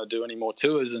really want to do any more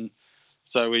tours. And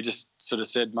so we just sort of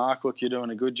said, Mark, look, you're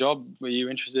doing a good job. Were you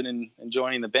interested in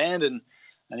joining the band? And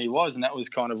he was, and that was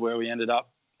kind of where we ended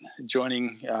up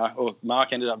joining, or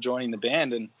Mark ended up joining the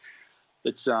band. And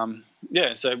it's,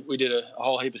 so we did a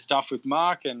whole heap of stuff with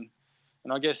Mark, and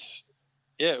I guess,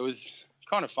 it was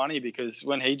kind of funny because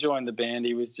when he joined the band,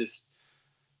 he was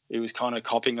kind of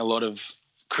copping a lot of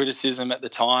criticism at the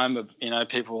time of,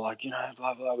 people were like,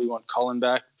 blah, blah, we want Colin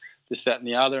back, this, that, and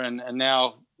the other. And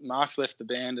now Mark's left the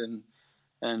band,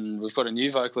 and we've got a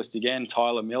new vocalist again,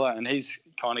 Tyler Miller, and he's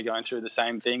kind of going through the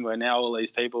same thing where now all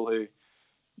these people who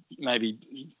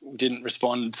maybe didn't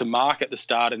respond to Mark at the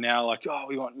start are now like, oh,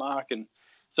 we want Mark. And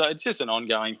so it's just an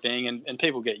ongoing thing, and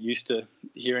people get used to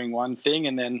hearing one thing,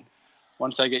 and then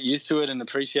once they get used to it and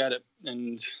appreciate it,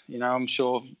 and, I'm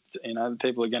sure,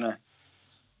 people are going to,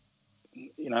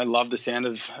 love the sound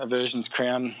of Aversions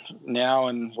Crown now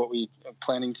and what we are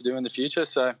planning to do in the future.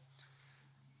 So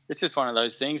it's just one of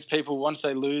those things. People, once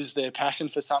they lose their passion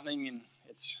for something, and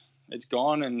it's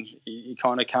gone, and you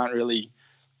kind of can't really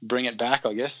bring it back,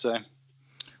 I guess. So,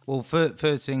 well,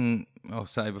 first thing I'll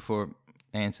say before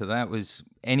I answer that was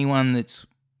anyone that's,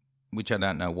 which I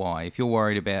don't know why, if you're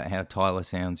worried about how Tyler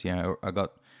sounds, I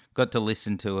got to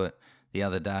listen to it the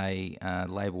other day.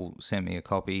 Label sent me a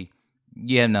copy.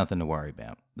 You have nothing to worry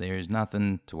about. There is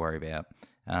nothing to worry about.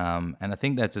 And I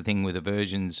think that's the thing with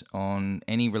Aversions. On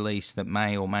any release that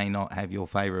may or may not have your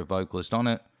favourite vocalist on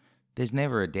it, there's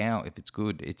never a doubt if it's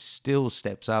good. It still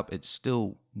steps up. It's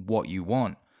still what you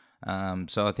want.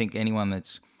 So I think anyone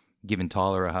that's giving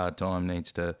Tyler a hard time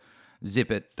needs to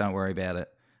zip it. Don't worry about it.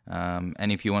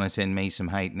 And if you want to send me some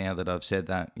hate now that I've said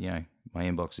that, my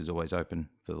inbox is always open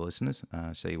for the listeners.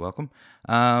 So you're welcome.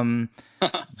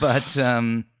 But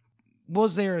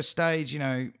was there a stage,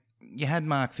 you had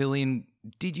Mark fill in.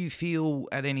 Did you feel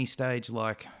at any stage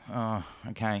like, oh,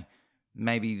 okay,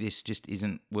 maybe this just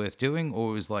isn't worth doing? Or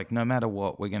it was like, no matter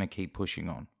what, we're going to keep pushing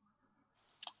on?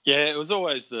 Yeah, it was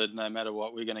always the no matter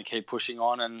what, we're going to keep pushing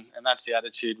on. And that's the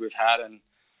attitude we've had. And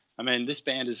I mean, this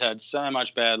band has had so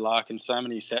much bad luck and so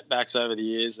many setbacks over the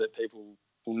years that people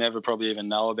will never probably even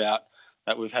know about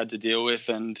that we've had to deal with.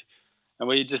 And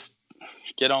we just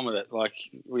get on with it. Like,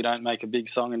 we don't make a big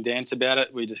song and dance about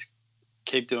it. We just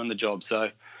keep doing the job. So,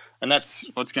 and that's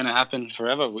what's going to happen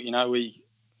forever.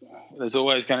 There's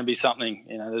always going to be something,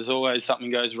 there's always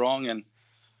something goes wrong and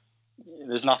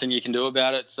there's nothing you can do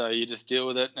about it. So you just deal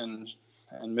with it and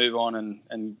move on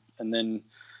and then,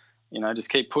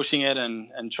 just keep pushing it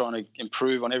and trying to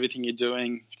improve on everything you're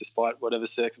doing, despite whatever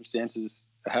circumstances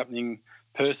are happening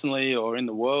personally or in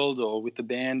the world or with the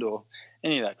band or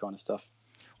any of that kind of stuff.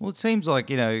 Well, it seems like,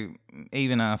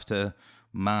 even after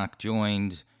Mark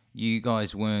joined, you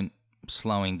guys weren't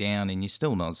slowing down, and you're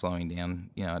still not slowing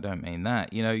down. I don't mean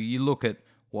that. You look at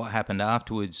what happened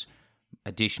afterwards,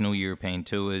 additional European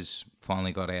tours,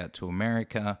 finally got out to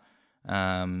America.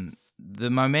 The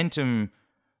momentum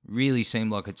really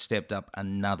seemed like it stepped up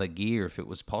another gear if it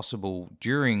was possible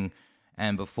during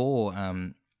and before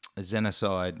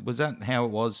Xenocide. Was that how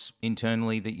it was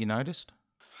internally that you noticed?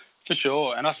 For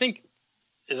sure. And I think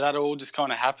that all just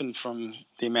kind of happened from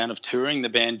the amount of touring the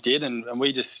band did. And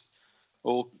we just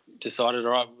all decided,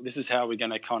 all right, this is how we're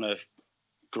going to kind of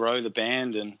grow the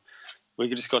band. And we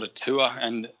just got a tour.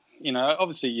 And,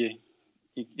 obviously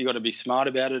you got to be smart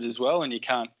about it as well. And you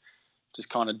can't just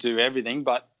kind of do everything.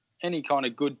 But any kind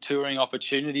of good touring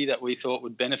opportunity that we thought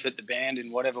would benefit the band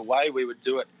in whatever way, we would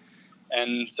do it.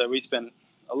 And so we spent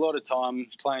a lot of time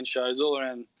playing shows all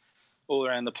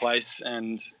around the place.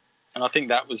 And I think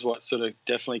that was what sort of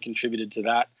definitely contributed to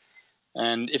that.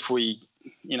 And if we,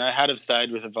 had have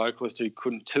stayed with a vocalist who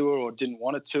couldn't tour or didn't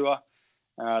want to tour,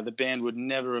 the band would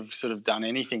never have sort of done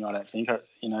anything, I don't think.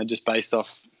 Just based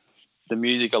off the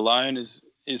music alone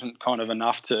isn't kind of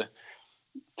enough to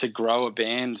grow a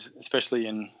band, especially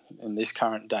in this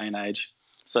current day and age.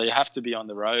 So you have to be on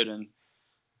the road. And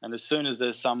as soon as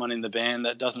there's someone in the band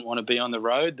that doesn't want to be on the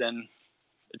road, then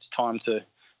it's time to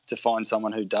find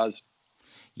someone who does.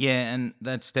 Yeah, and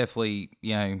that's definitely,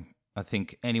 I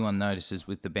think anyone notices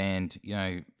with the band,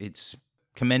 it's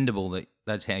commendable that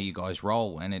that's how you guys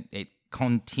roll, and it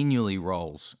continually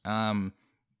rolls. I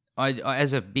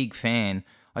as a big fan,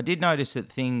 I did notice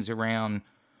that things around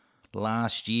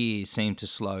last year seemed to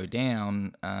slow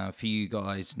down for you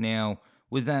guys. Now,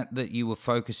 was that you were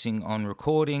focusing on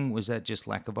recording? Was that just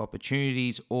lack of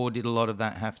opportunities? Or did a lot of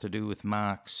that have to do with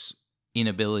Mark's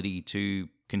inability to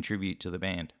contribute to the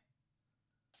band?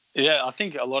 Yeah, I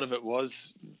think a lot of it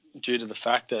was due to the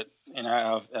fact that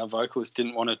our vocalist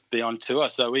didn't want to be on tour.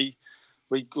 So we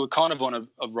were kind of on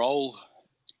a roll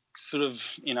sort of,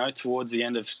 towards the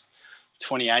end of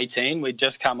 2018. We'd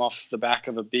just come off the back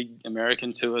of a big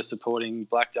American tour supporting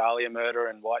Black Dahlia Murder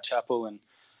and Whitechapel.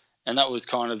 And that was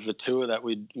kind of the tour that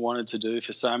we'd wanted to do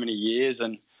for so many years.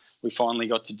 And we finally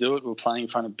got to do it. We were playing in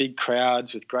front of big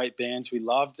crowds with great bands we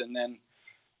loved. And then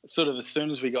sort of as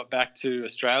soon as we got back to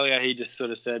Australia, he just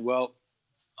sort of said, well,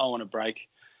 I want a break.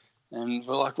 And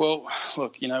we're like, well,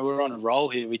 look, we're on a roll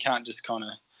here. We can't just kind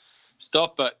of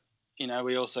stop, but,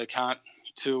 we also can't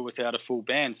tour without a full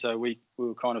band. So we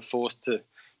were kind of forced to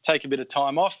take a bit of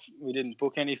time off. We didn't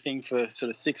book anything for sort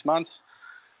of 6 months,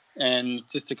 and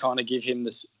just to kind of give him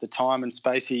the time and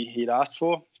space he'd asked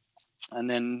for. And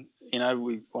then,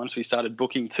 once we started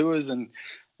booking tours and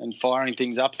firing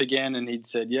things up again, and he'd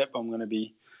said, yep, I'm going to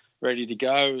be ready to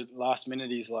go. Last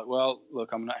minute, he's like, well,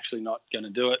 look, I'm actually not going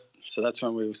to do it. So that's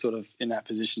when we were sort of in that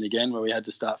position again, where we had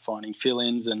to start finding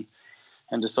fill-ins and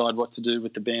decide what to do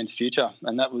with the band's future.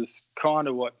 And that was kind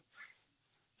of what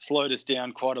slowed us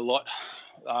down quite a lot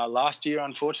last year,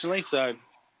 unfortunately. So,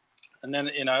 and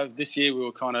then, this year we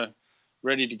were kind of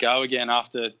ready to go again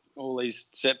after all these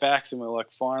setbacks, and we're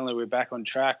like, finally, we're back on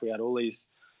track. We had all these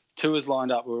tours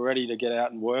lined up. We were ready to get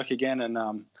out and work again, and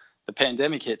the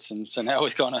pandemic hits, and so now we're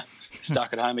kind of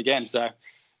stuck at home again. So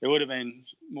it would have been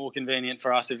more convenient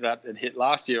for us if that had hit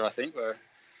last year, I think, where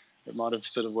it might have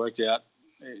sort of worked out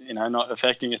not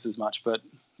affecting us as much. But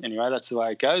anyway, that's the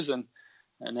way it goes. And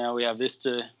now we have this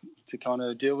to kind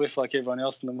of deal with like everyone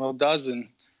else in the world does. And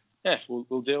yeah,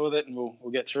 we'll deal with it and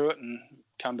we'll get through it and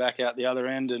come back out the other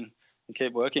end and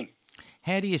keep working.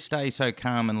 How do you stay so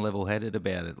calm and level-headed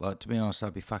about it? Like, to be honest,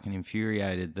 I'd be fucking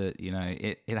infuriated that,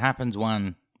 it happens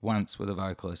once with a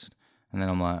vocalist, and then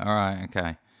I'm like, all right,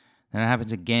 okay. Then it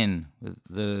happens again with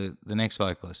the next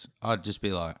vocalist. I'd just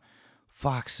be like,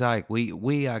 fuck's sake,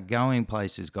 we are going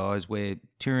places, guys. We're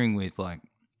touring with, like,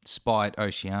 Spite,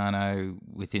 Oceano,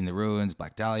 Within the Ruins,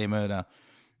 Black Dahlia Murder,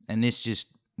 and this just,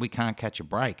 we can't catch a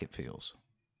break, it feels.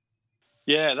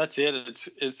 Yeah, that's it.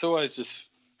 It's always just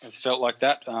has felt like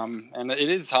that. And it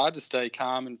is hard to stay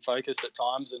calm and focused at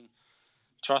times. And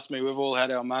trust me, we've all had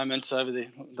our moments over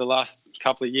the last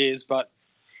couple of years. But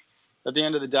at the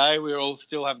end of the day, we all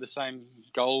still have the same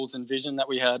goals and vision that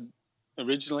we had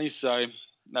originally. So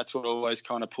that's what always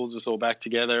kind of pulls us all back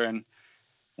together and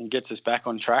gets us back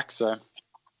on track. So,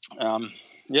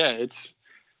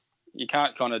 you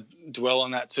can't kind of dwell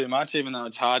on that too much, even though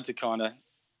it's hard to kind of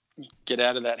get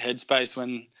out of that headspace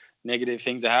when negative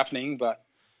things are happening. But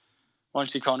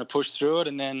once you kind of push through it,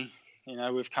 and then,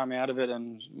 we've come out of it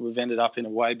and we've ended up in a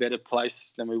way better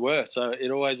place than we were. So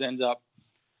it always ends up,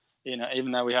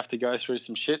 even though we have to go through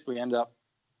some shit, we end up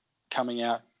coming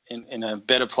out in a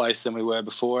better place than we were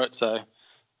before it. So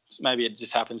maybe it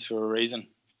just happens for a reason.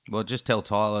 Well, just tell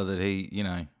Tyler that he,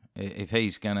 if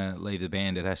he's going to leave the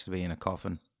band, it has to be in a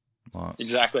coffin. Like,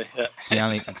 exactly. Yeah.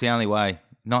 It's the only way.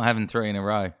 Not having 3 in a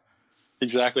row.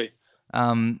 Exactly.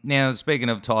 Now, speaking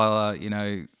of Tyler,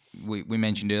 we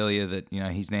mentioned earlier that,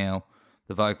 he's now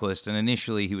the vocalist, and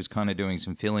initially he was kind of doing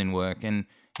some fill-in work. And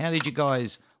how did you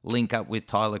guys link up with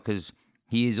Tyler? Because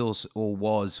he is also, or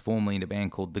was formerly in a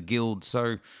band called The Guild.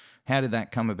 So how did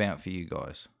that come about for you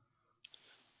guys?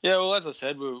 Yeah, well, as I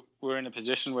said, we're in a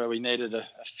position where we needed a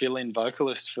fill-in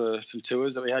vocalist for some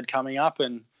tours that we had coming up.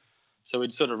 And so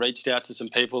we'd sort of reached out to some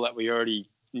people that we already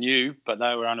knew, but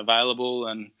they were unavailable.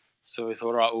 And so we thought,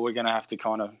 all right, well, we're going to have to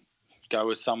kind of go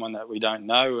with someone that we don't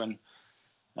know, and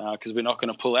because we're not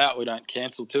going to pull out, we don't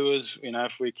cancel tours.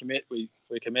 If we commit,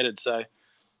 we're committed. So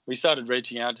we started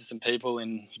reaching out to some people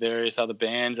in various other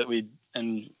bands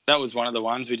and that was one of the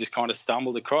ones we just kind of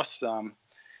stumbled across.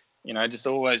 Just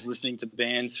always listening to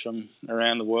bands from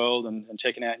around the world and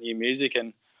checking out new music,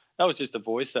 and that was just a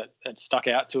voice that stuck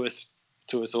out to us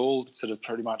all sort of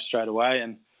pretty much straight away.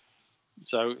 And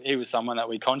so he was someone that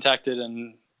we contacted,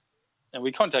 and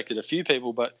we contacted a few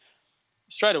people, but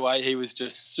straight away he was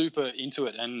just super into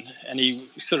it, and he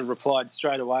sort of replied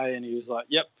straight away, and he was like,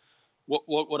 yep,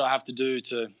 what would I have to do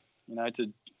to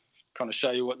kind of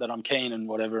show you that I'm keen and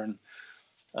whatever. And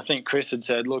I think Chris had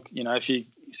said, look, if you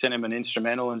sent him an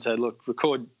instrumental and said, look,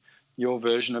 record your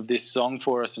version of this song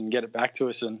for us and get it back to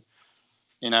us. And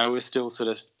we're still sort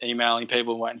of emailing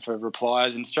people and waiting for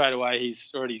replies, and straight away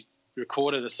he's already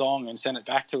recorded a song and sent it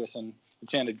back to us, and it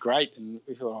sounded great. And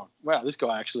we thought, oh, wow, this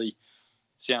guy actually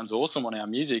sounds awesome on our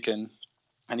music, and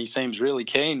he seems really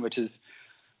keen, which is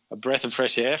a breath of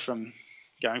fresh air from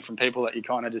going from people that you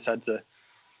kind of just had to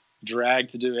drag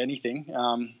to do anything.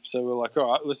 So we're like,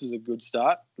 all right, this is a good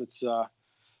start. Let's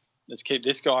keep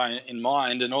this guy in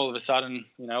mind. And all of a sudden,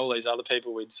 all these other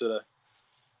people we'd sort of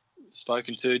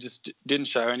spoken to just didn't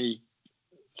show any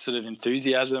sort of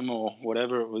enthusiasm or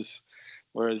whatever it was.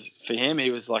 Whereas for him, he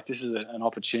was like, this is an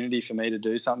opportunity for me to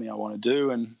do something I want to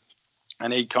do. And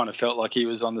he kind of felt like he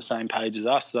was on the same page as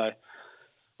us. So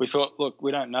we thought, look,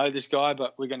 we don't know this guy,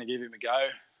 but we're going to give him a go.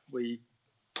 We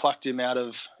plucked him out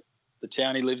of the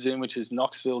town he lives in, which is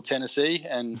Knoxville, Tennessee,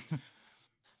 and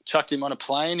chucked him on a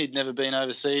plane. He'd never been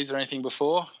overseas or anything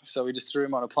before. So we just threw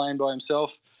him on a plane by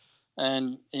himself,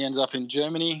 and he ends up in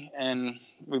Germany, and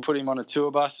we put him on a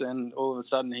tour bus, and all of a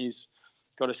sudden he's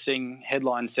got to sing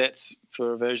headline sets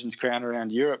for Aversions Crown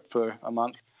around Europe for a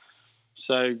month.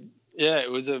 So yeah,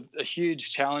 it was a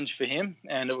huge challenge for him,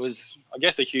 and it was, I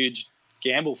guess, a huge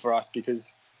gamble for us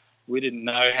because we didn't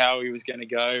know how he was going to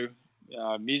go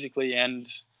musically and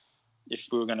if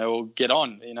we were going to all get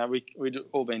on. We'd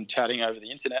all been chatting over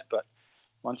the internet, but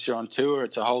once you're on tour,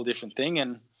 it's a whole different thing,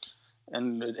 and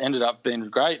it ended up being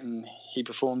great, and he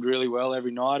performed really well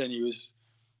every night, and he was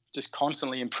just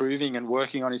constantly improving and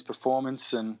working on his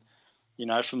performance. And,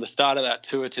 from the start of that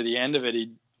tour to the end of it,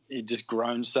 he'd just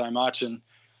grown so much, and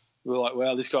we were like,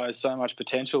 wow, this guy has so much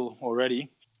potential already.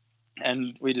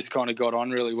 And we just kind of got on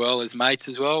really well as mates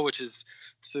as well, which is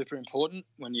super important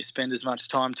when you spend as much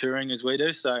time touring as we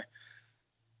do. So,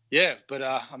 yeah, but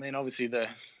obviously the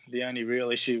only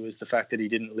real issue was the fact that he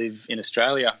didn't live in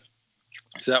Australia.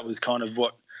 So that was kind of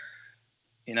what,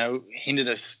 hindered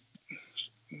us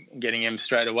getting him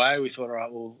straight away. We thought, all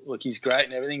right, well, look, he's great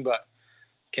and everything, but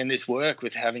can this work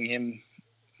with having him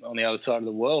on the other side of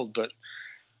the world? But,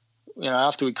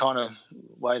 after we kind of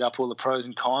weighed up all the pros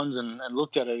and cons and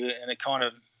looked at it, and it kind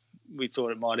of, we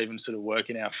thought it might even sort of work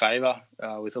in our favour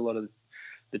with a lot of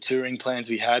the touring plans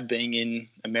we had being in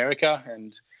America,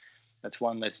 and that's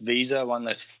one less visa, one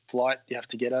less flight you have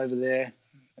to get over there.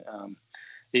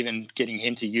 Even getting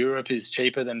him to Europe is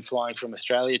cheaper than flying from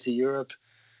Australia to Europe.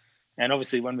 And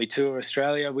obviously when we tour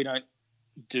Australia, we don't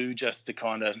do just the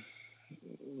kind of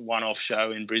one-off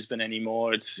show in Brisbane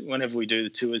anymore. It's whenever we do the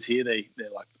tours here, they're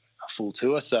like a full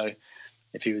tour. So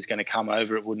if he was going to come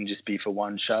over, it wouldn't just be for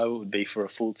one show. It would be for a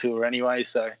full tour anyway.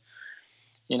 So,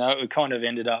 it kind of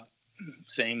ended up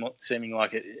seeming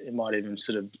like it might even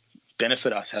sort of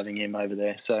benefit us having him over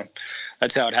there. So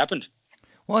that's how it happened.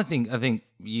 Well, I think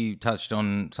you touched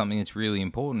on something that's really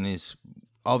important. Is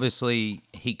obviously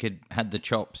he had the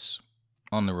chops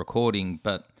on the recording,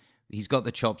 but he's got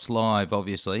the chops live,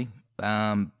 obviously.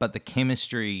 But the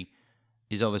chemistry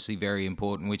is obviously very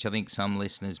important, which I think some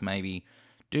listeners maybe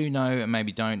do know and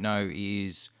maybe don't know.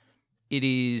 Is it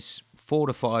is 4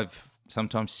 to 5,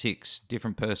 sometimes 6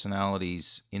 different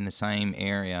personalities in the same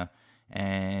area.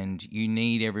 And you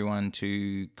need everyone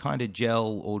to kind of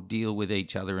gel or deal with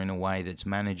each other in a way that's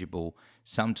manageable.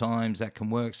 Sometimes that can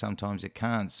work, sometimes it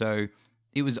can't. So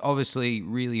it was obviously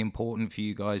really important for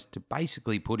you guys to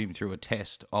basically put him through a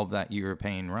test of that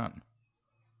European run.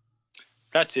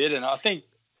 That's it. And I think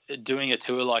doing a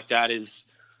tour like that is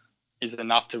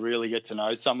enough to really get to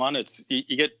know someone. It's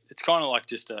kind of like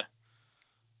just a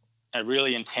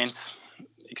really intense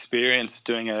experience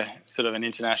doing a sort of an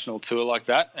international tour like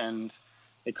that, and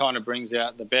it kind of brings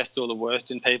out the best or the worst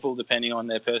in people depending on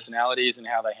their personalities and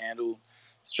how they handle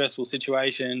stressful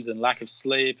situations and lack of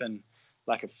sleep and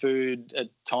lack of food at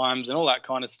times and all that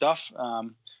kind of stuff,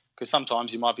 because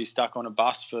sometimes you might be stuck on a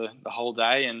bus for the whole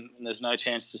day and there's no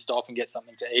chance to stop and get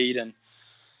something to eat, and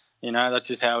that's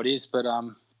just how it is. But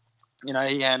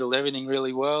he handled everything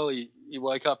really well. He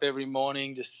woke up every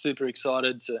morning just super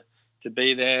excited to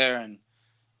be there and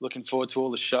looking forward to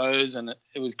all the shows, and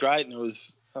it was great, and it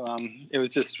was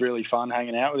just really fun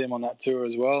hanging out with him on that tour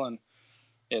as well. And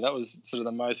yeah, that was sort of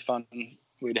the most fun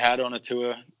we'd had on a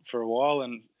tour for a while,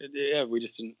 and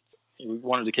we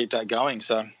wanted to keep that going.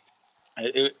 So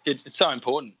it's so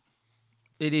important.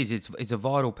 It is. It's a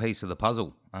vital piece of the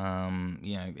puzzle. As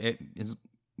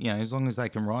long as they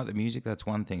can write the music, that's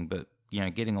one thing, but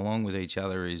getting along with each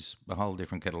other is a whole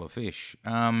different kettle of fish.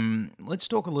 Let's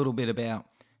talk a little bit about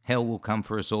Hell Will Come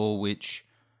For Us All, which,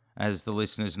 as the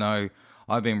listeners know,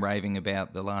 I've been raving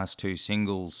about the last 2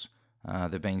 singles.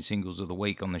 They've been singles of the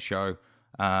week on the show.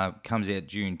 Comes out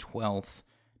June 12th.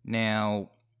 Now,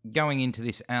 going into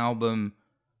this album,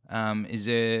 is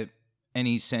there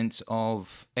any sense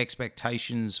of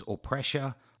expectations or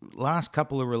pressure? Last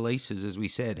couple of releases, as we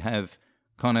said, have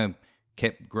kind of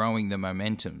kept growing the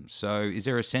momentum. So is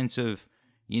there a sense of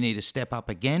you need to step up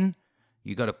again?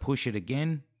 You got to push it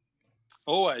again?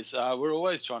 Always. We're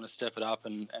always trying to step it up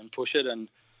and push it. And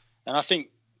I think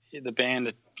the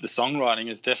band, the songwriting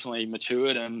has definitely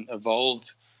matured and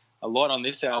evolved a lot on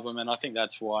this album. And I think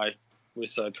that's why we're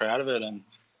so proud of it. And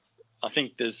I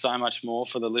think there's so much more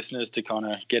for the listeners to kind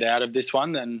of get out of this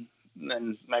one than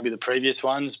maybe the previous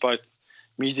ones, both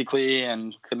musically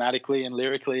and thematically and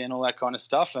lyrically and all that kind of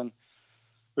stuff. And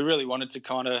we really wanted to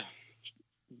kind of,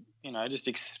 just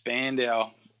expand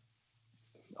our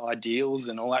ideals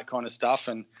and all that kind of stuff,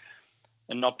 and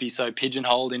not be so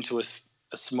pigeonholed into a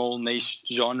small niche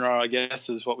genre, I guess,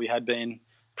 as what we had been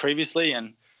previously.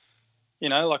 And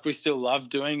we still love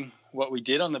doing what we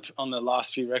did on the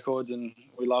last few records, and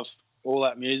we love all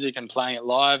that music and playing it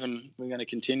live, and we're going to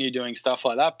continue doing stuff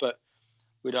like that, but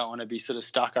we don't want to be sort of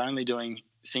stuck only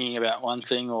singing about one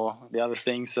thing or the other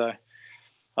thing. So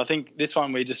I think this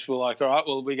one we just were like, all right,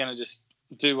 well, we're going to just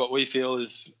do what we feel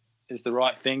is the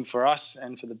right thing for us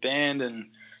and for the band,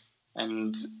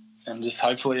 and just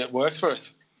hopefully it works for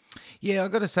us. Yeah,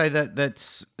 I've got to say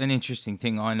that's an interesting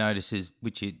thing I notice, is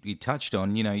which you touched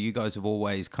on. You guys have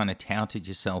always kind of touted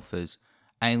yourself as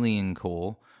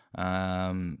Aliencore,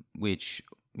 which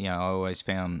I always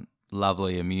found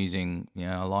lovely, amusing.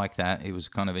 I like that. It was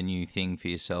kind of a new thing for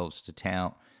yourselves to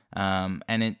tout,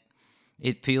 and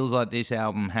it feels like this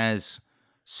album has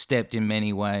stepped in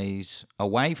many ways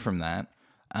away from that.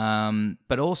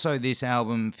 But also this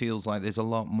album feels like there's a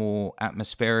lot more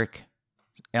atmospheric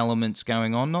elements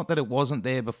going on. Not that it wasn't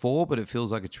there before, but it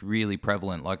feels like it's really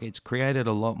prevalent. Like it's created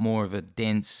a lot more of a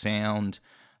dense sound,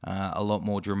 a lot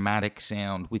more dramatic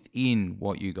sound within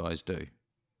what you guys do.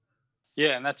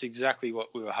 Yeah, and that's exactly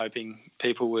what we were hoping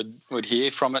people would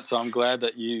hear from it. So I'm glad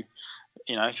that you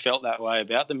felt that way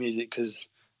about the music, because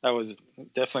that was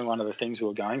definitely one of the things we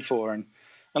were going for. And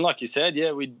like you said,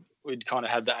 yeah, we'd kind of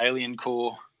had the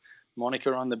Aliencore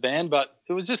moniker on the band, but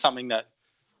it was just something that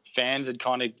fans had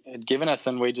had given us,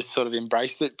 and we just sort of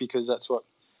embraced it because that's what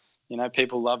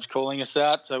people loved calling us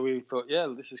out. So we thought,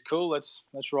 yeah, this is cool. Let's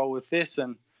roll with this.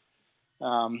 And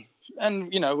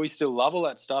we still love all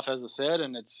that stuff, as I said,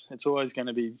 and it's always going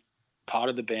to be part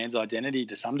of the band's identity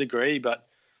to some degree. But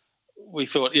we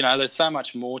thought, there's so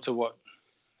much more to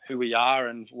who we are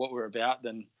and what we're about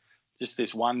than just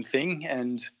this one thing,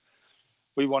 and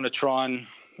we want to try and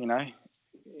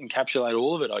encapsulate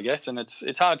all of it, I guess. And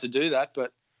it's hard to do that,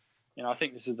 but I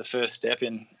think this is the first step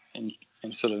in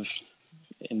sort of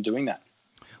in doing that.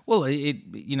 Well,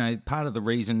 part of the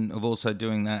reason of also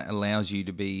doing that allows you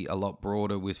to be a lot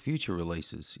broader with future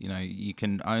releases. You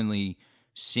can only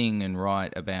sing and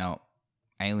write about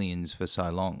aliens for so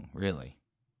long, really.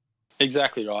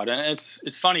 Exactly right. And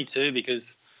it's funny too,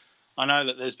 because I know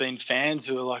that there's been fans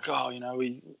who are like, oh,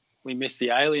 we miss the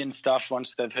alien stuff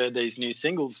once they've heard these new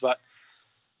singles. But,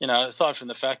 aside from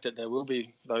the fact that there will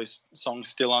be those songs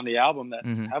still on the album that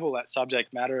have all that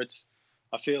subject matter,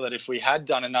 I feel that if we had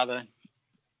done another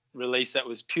release that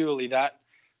was purely that,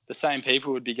 the same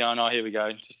people would be going, oh, here we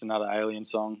go, just another alien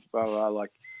song, blah, blah, blah.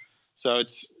 So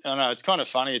it's kind of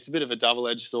funny. It's a bit of a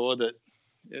double-edged sword that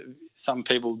some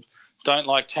people don't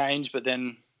like change, but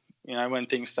then, when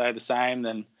things stay the same,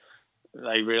 then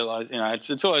they realise,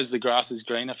 it's always the grass is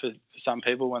greener for some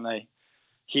people when they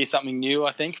hear something new,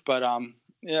 I think. But,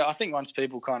 I think once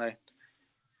people kind of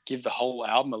give the whole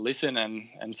album a listen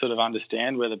and sort of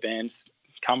understand where the band's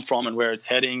come from and where it's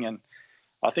heading, and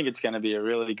I think it's going to be a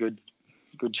really good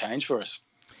change for us.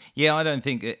 Yeah, I don't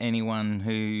think anyone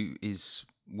who is,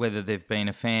 whether they've been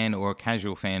a fan or a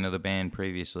casual fan of the band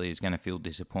previously, is going to feel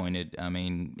disappointed. I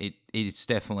mean, it's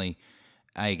definitely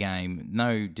a game.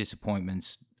 No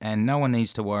disappointments, and no one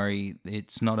needs to worry.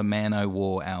 It's not a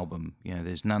Man-O-War album.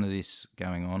 There's none of this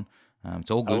going on. It's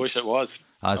all good. I wish it was.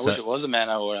 I wish it was a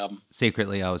Man-O-War album.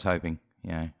 Secretly, I was hoping.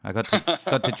 I got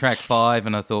to track 5,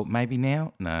 and I thought, maybe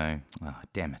now? No. Oh,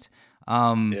 damn it.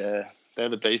 Yeah, they're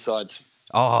the B-sides.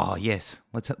 Oh, yes.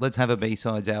 Let's have a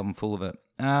B-sides album full of it.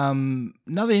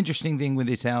 Another interesting thing with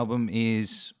this album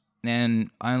is, and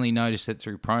I only noticed it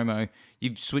through promo,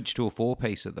 you've switched to a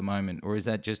 4-piece at the moment, or is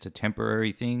that just a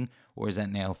temporary thing, or is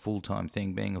that now a full-time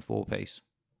thing being a 4-piece?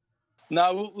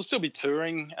 No, we'll still be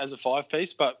touring as a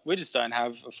 5-piece, but we just don't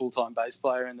have a full-time bass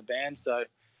player in the band. So,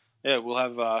 yeah, we'll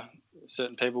have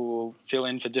certain people will fill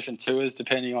in for different tours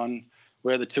depending on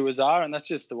where the tours are, and that's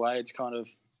just the way it's kind of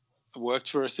worked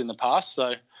for us in the past.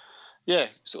 So, yeah,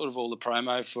 sort of all the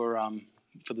promo for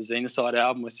the Xenocide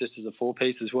album was just as a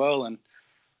 4-piece as well. And,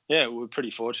 yeah, we're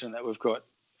pretty fortunate that we've got,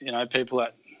 people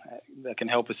that can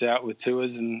help us out with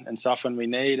tours and stuff when we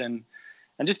need. And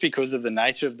just because of the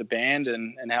nature of the band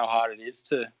and how hard it is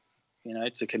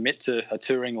to commit to a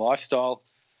touring lifestyle,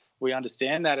 we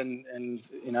understand that. And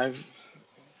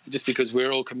just because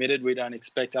we're all committed, we don't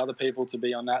expect other people to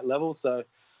be on that level. So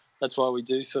that's why we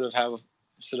do sort of have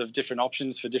sort of different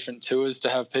options for different tours to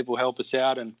have people help us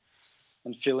out and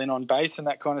fill in on bass and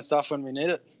that kind of stuff when we need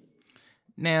it.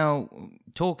 Now,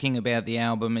 talking about the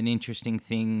album, an interesting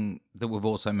thing that we've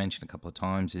also mentioned a couple of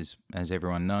times is, as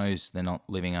everyone knows, they're not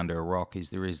living under a rock, is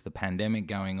there is the pandemic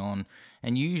going on.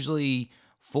 And usually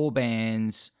for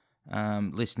bands,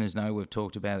 listeners know we've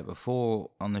talked about it before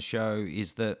on the show,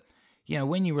 is that,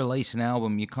 when you release an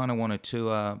album, you kind of want to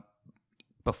tour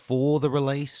before the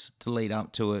release to lead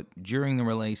up to it, during the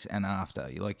release and after.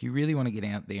 You really want to get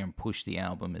out there and push the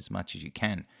album as much as you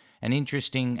can. And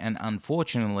interesting, and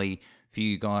unfortunately for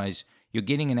you guys, you're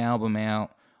getting an album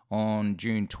out on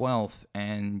June 12th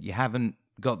and you haven't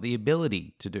got the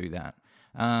ability to do that.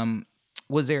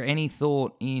 Was there any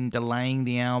thought in delaying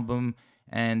the album?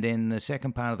 And then the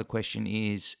second part of the question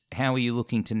is, how are you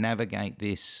looking to navigate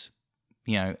this,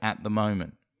 at the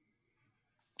moment?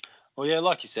 Well, yeah,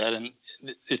 like you said, and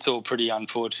it's all pretty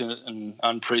unfortunate and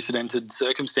unprecedented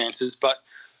circumstances, but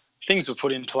things were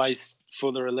put in place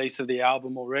for the release of the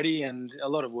album already, and a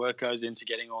lot of work goes into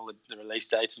getting all the release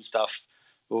dates and stuff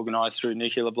organised through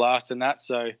Nuclear Blast and that.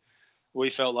 So we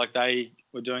felt like they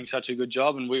were doing such a good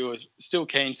job, and we were still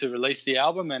keen to release the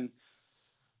album. And,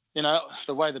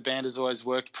 the way the band has always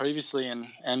worked previously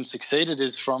and succeeded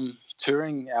is from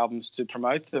touring albums to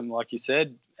promote them, like you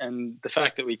said. And the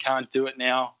fact that we can't do it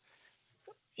now,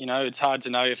 it's hard to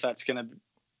know if that's going to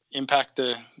impact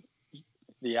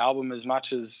the album as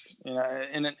much as,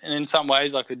 and in some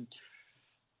ways I could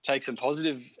take some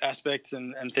positive aspects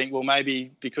and think, well,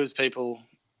 maybe because people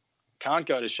can't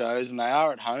go to shows and they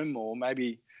are at home, or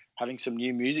maybe having some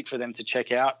new music for them to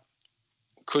check out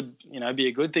could, be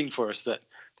a good thing for us, that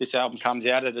this album comes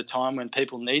out at a time when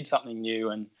people need something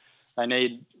new and they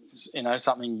need,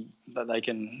 something that they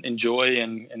can enjoy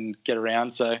and get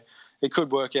around. So it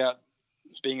could work out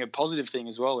being a positive thing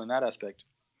as well in that aspect.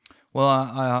 Well,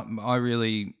 I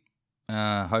really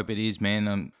hope it is,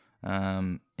 man.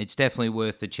 It's definitely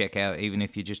worth the check out, even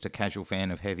if you're just a casual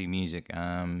fan of heavy music.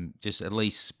 Just at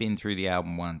least spin through the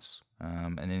album once.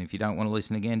 And then if you don't want to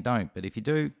listen again, don't. But if you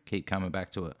do, keep coming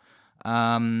back to it.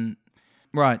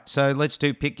 Right, so let's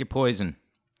do Pick Your Poison.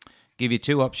 Give you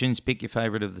two options, pick your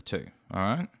favourite of the two. All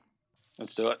right?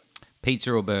 Let's do it.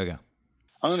 Pizza or burger?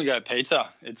 I'm going to go pizza.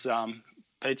 It's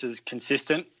pizza's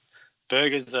consistent.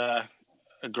 Burgers are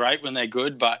great when they're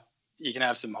good, but you can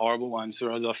have some horrible ones,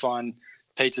 whereas I find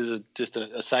pizzas are just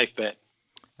a safe bet.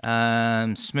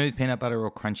 Smooth peanut butter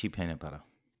or crunchy peanut butter?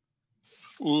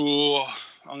 Ooh,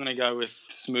 I'm going to go with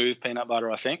smooth peanut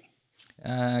butter, I think.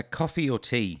 Coffee or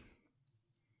tea?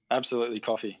 Absolutely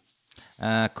coffee.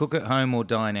 Cook at home or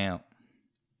dine out?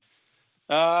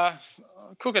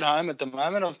 Cook at home at the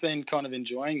moment. I've been kind of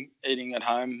enjoying eating at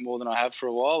home more than I have for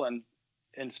a while,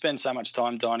 and spend so much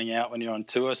time dining out when you're on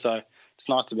tour. So it's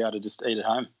nice to be able to just eat at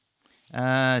home.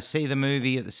 See the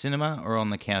movie at the cinema or on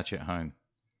the couch at home?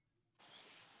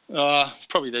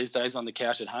 Probably these days on the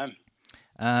couch at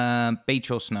home.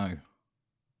 Beach or snow?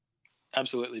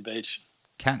 Absolutely beach.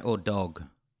 Cat or dog?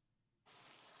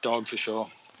 Dog for sure.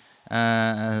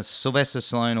 Sylvester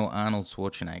Stallone or Arnold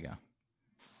Schwarzenegger?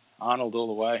 Arnold all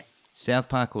the way. South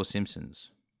Park or Simpsons?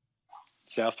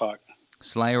 South Park.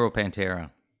 Slayer or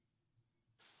Pantera?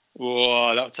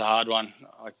 Oh, that's a hard one.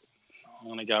 I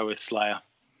want to go with Slayer.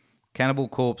 Cannibal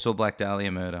Corpse or Black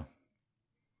Dahlia Murder?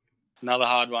 Another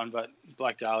hard one, but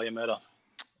Black Dahlia Murder.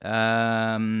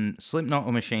 Slipknot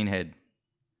or Machine Head?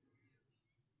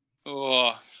 Oh,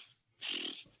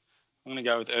 I'm going to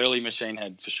go with early Machine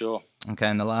Head for sure. Okay,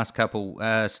 and the last couple,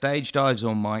 stage dives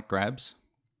or mic grabs?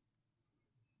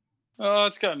 Oh,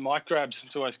 let's go mic grabs.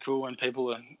 It's always cool when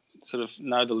people sort of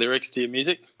know the lyrics to your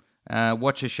music.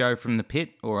 Watch a show from the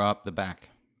pit or up the back?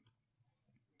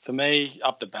 For me,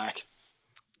 up the back.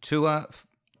 Tour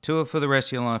for the rest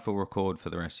of your life or record for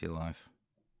the rest of your life?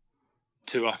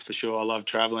 Tour for sure. I love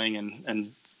traveling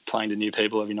and playing to new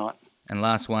people every night. And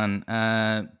last one,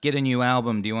 get a new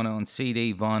album. Do you want it on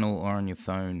CD, vinyl, or on your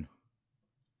phone?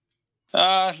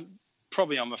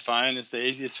 Probably on my phone is the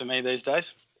easiest for me these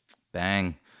days.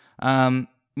 Bang.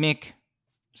 Mick,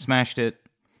 smashed it.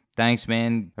 Thanks,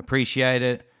 man. Appreciate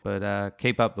it. But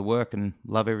keep up the work and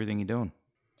love everything you're doing.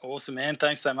 Awesome, man.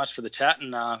 Thanks so much for the chat.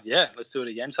 And let's do it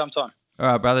again sometime. All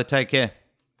right, brother. Take care.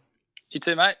 You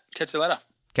too, mate. Catch you later.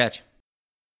 Catch.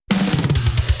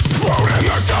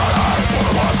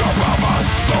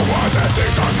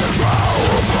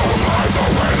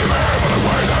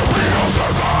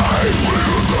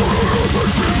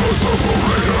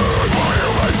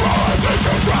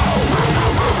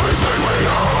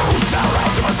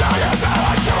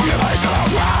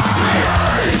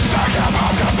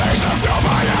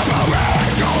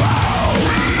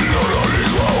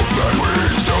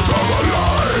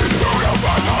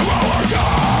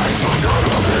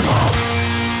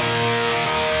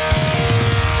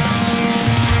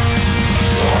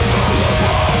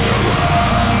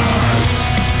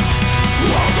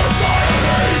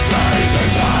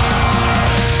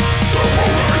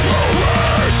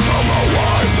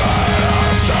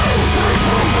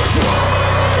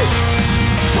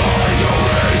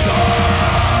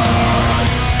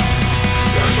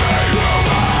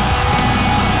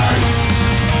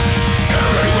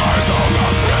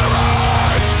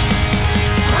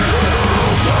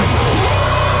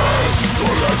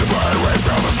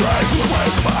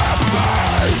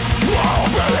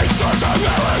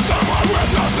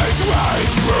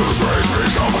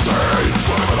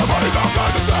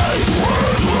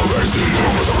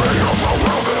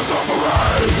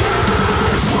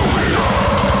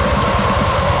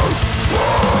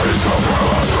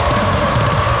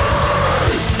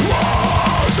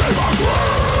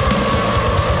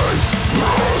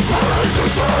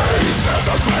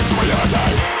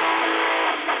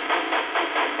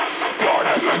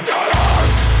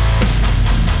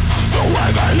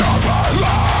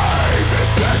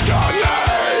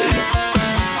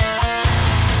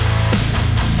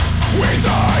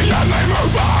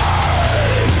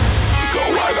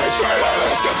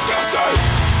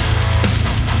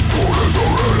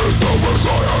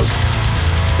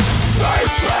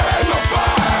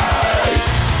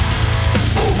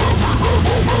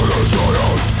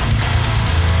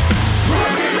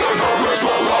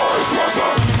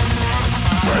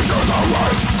 Strangers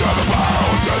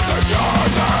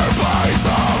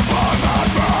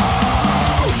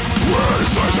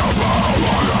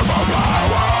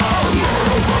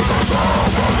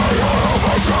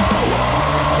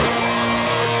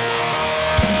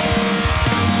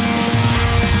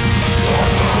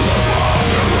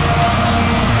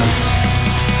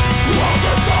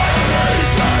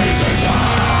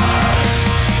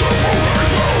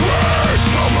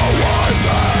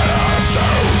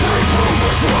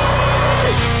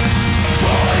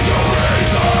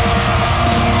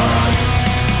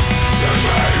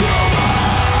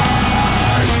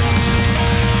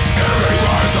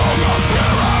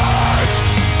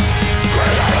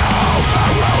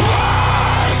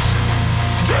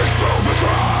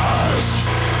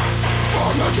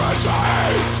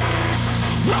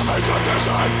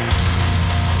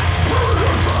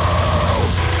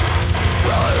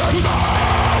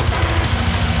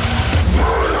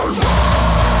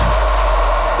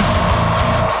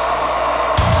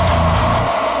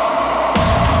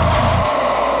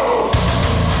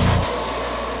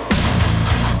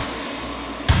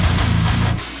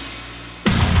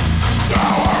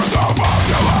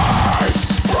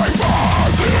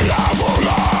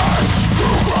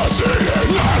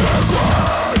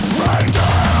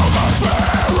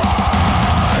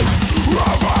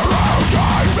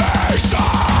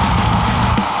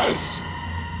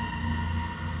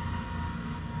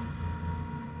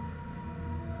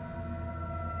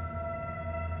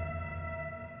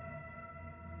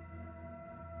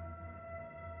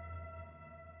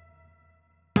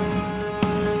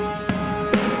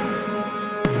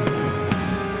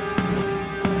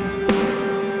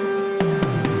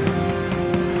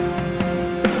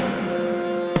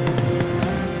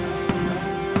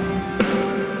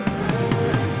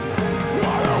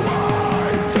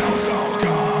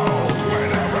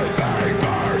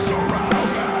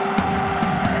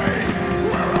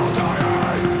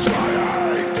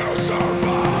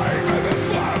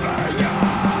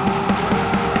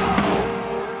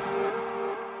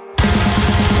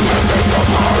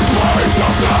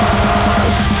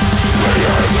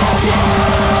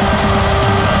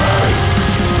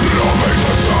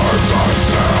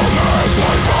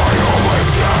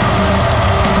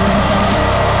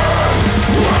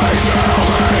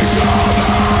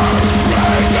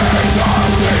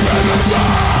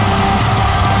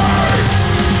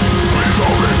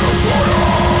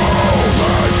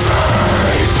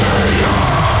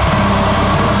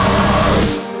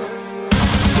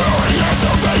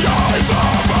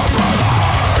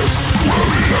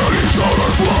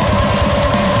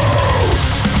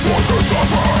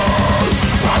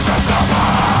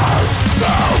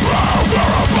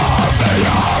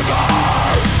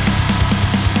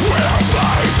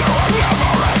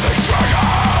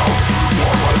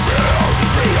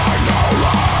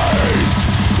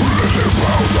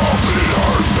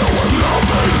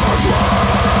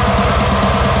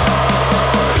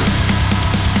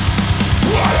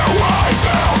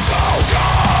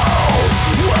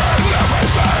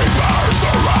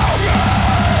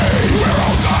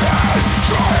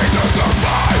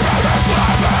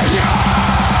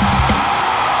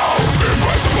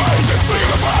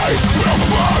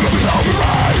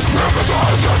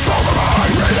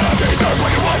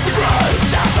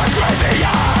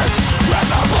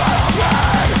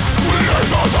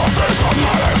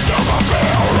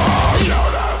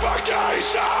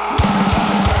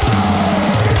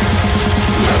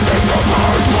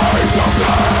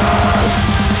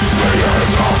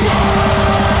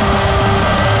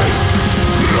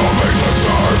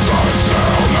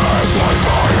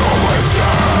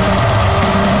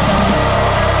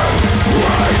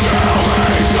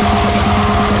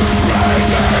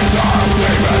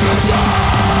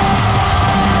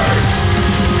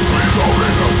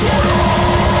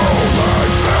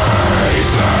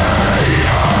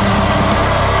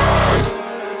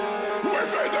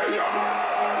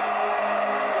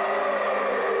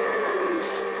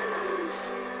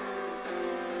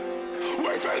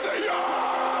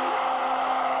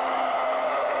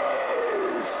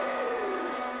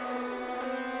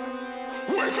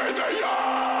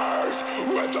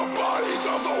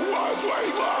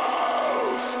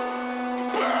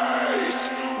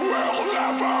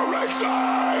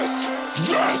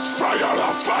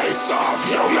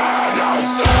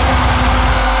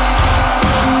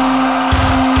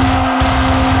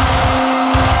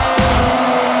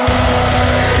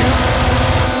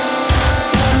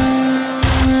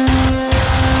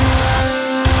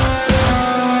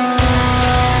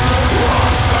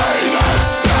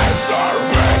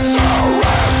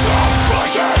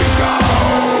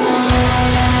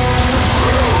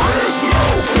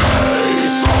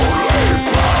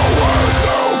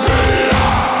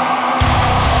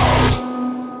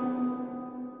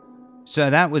So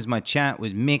that was my chat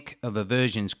with Mick of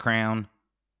Aversions Crown,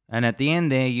 and at the end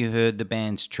there you heard the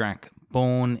band's track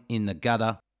Born in the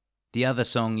Gutter. The other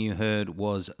song you heard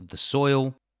was The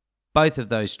Soil. Both of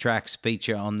those tracks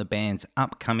feature on the band's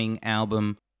upcoming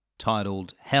album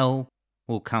titled Hell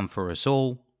Will Come For Us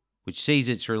All, which sees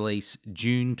its release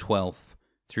June 12th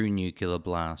through Nuclear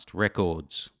Blast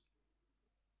Records.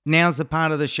 Now's the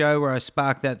part of the show where I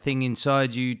spark that thing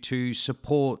inside you to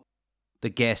support the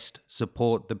guest,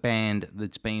 support the band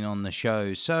that's been on the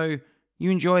show. So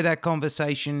you enjoy that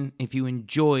conversation. If you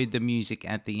enjoyed the music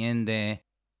at the end there,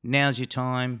 now's your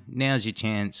time, now's your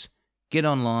chance. Get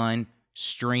online,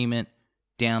 stream it,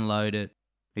 download it.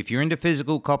 If you're into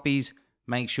physical copies,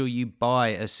 make sure you buy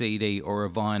a CD or a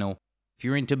vinyl. If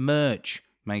you're into merch,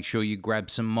 make sure you grab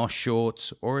some Mosh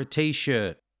shorts or a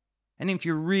t-shirt. And if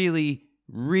you really,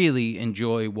 really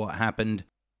enjoy what happened,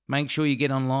 make sure you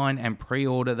get online and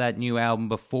pre-order that new album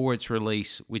before its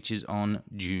release, which is on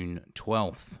June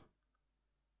 12th.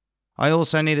 I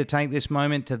also need to take this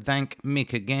moment to thank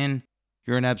Mick again.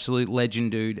 You're an absolute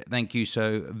legend, dude. Thank you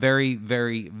so very,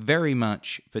 very, very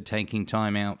much for taking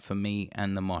time out for me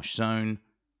and the Mosh Zone.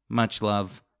 Much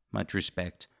love, much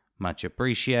respect, much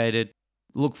appreciated.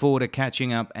 Look forward to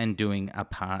catching up and doing a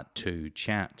part 2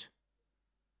 chat.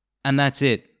 And that's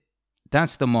it.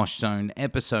 That's the Mosh Zone,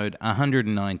 episode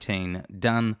 119,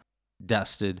 done,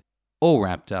 dusted, all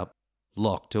wrapped up,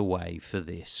 locked away for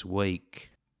this week.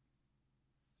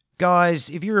 Guys,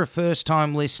 if you're a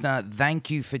first-time listener, thank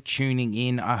you for tuning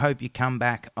in. I hope you come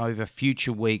back over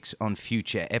future weeks on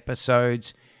future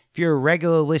episodes. If you're a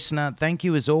regular listener, thank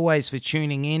you as always for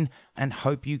tuning in and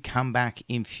hope you come back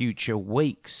in future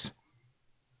weeks.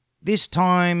 This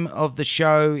time of the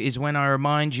show is when I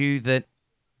remind you that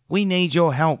we need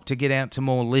your help to get out to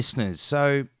more listeners.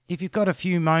 So if you've got a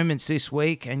few moments this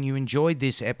week and you enjoyed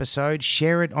this episode,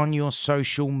 share it on your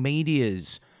social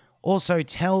medias. Also,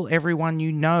 tell everyone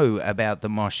you know about the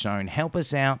Mosh Zone. Help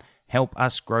us out. Help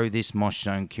us grow this Mosh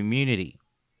Zone community.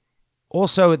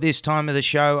 Also, at this time of the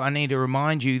show, I need to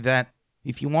remind you that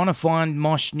if you want to find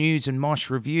Mosh news and Mosh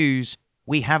reviews,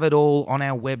 we have it all on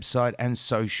our website and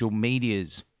social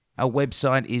medias. Our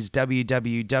website is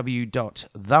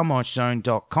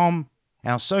www.themoshzone.com.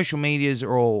 Our social medias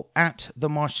are all at The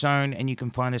Mosh Zone, and you can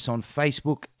find us on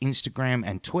Facebook, Instagram,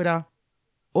 and Twitter.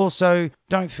 Also,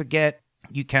 don't forget,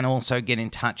 you can also get in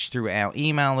touch through our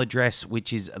email address,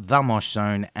 which is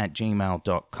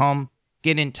themoshzone@gmail.com.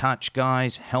 Get in touch,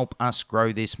 guys. Help us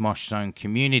grow this Mosh Zone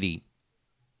community.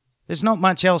 There's not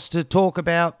much else to talk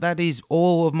about. That is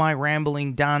all of my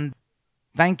rambling done.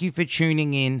 Thank you for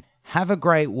tuning in. Have a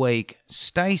great week.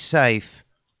 Stay safe.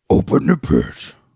 Open the pit.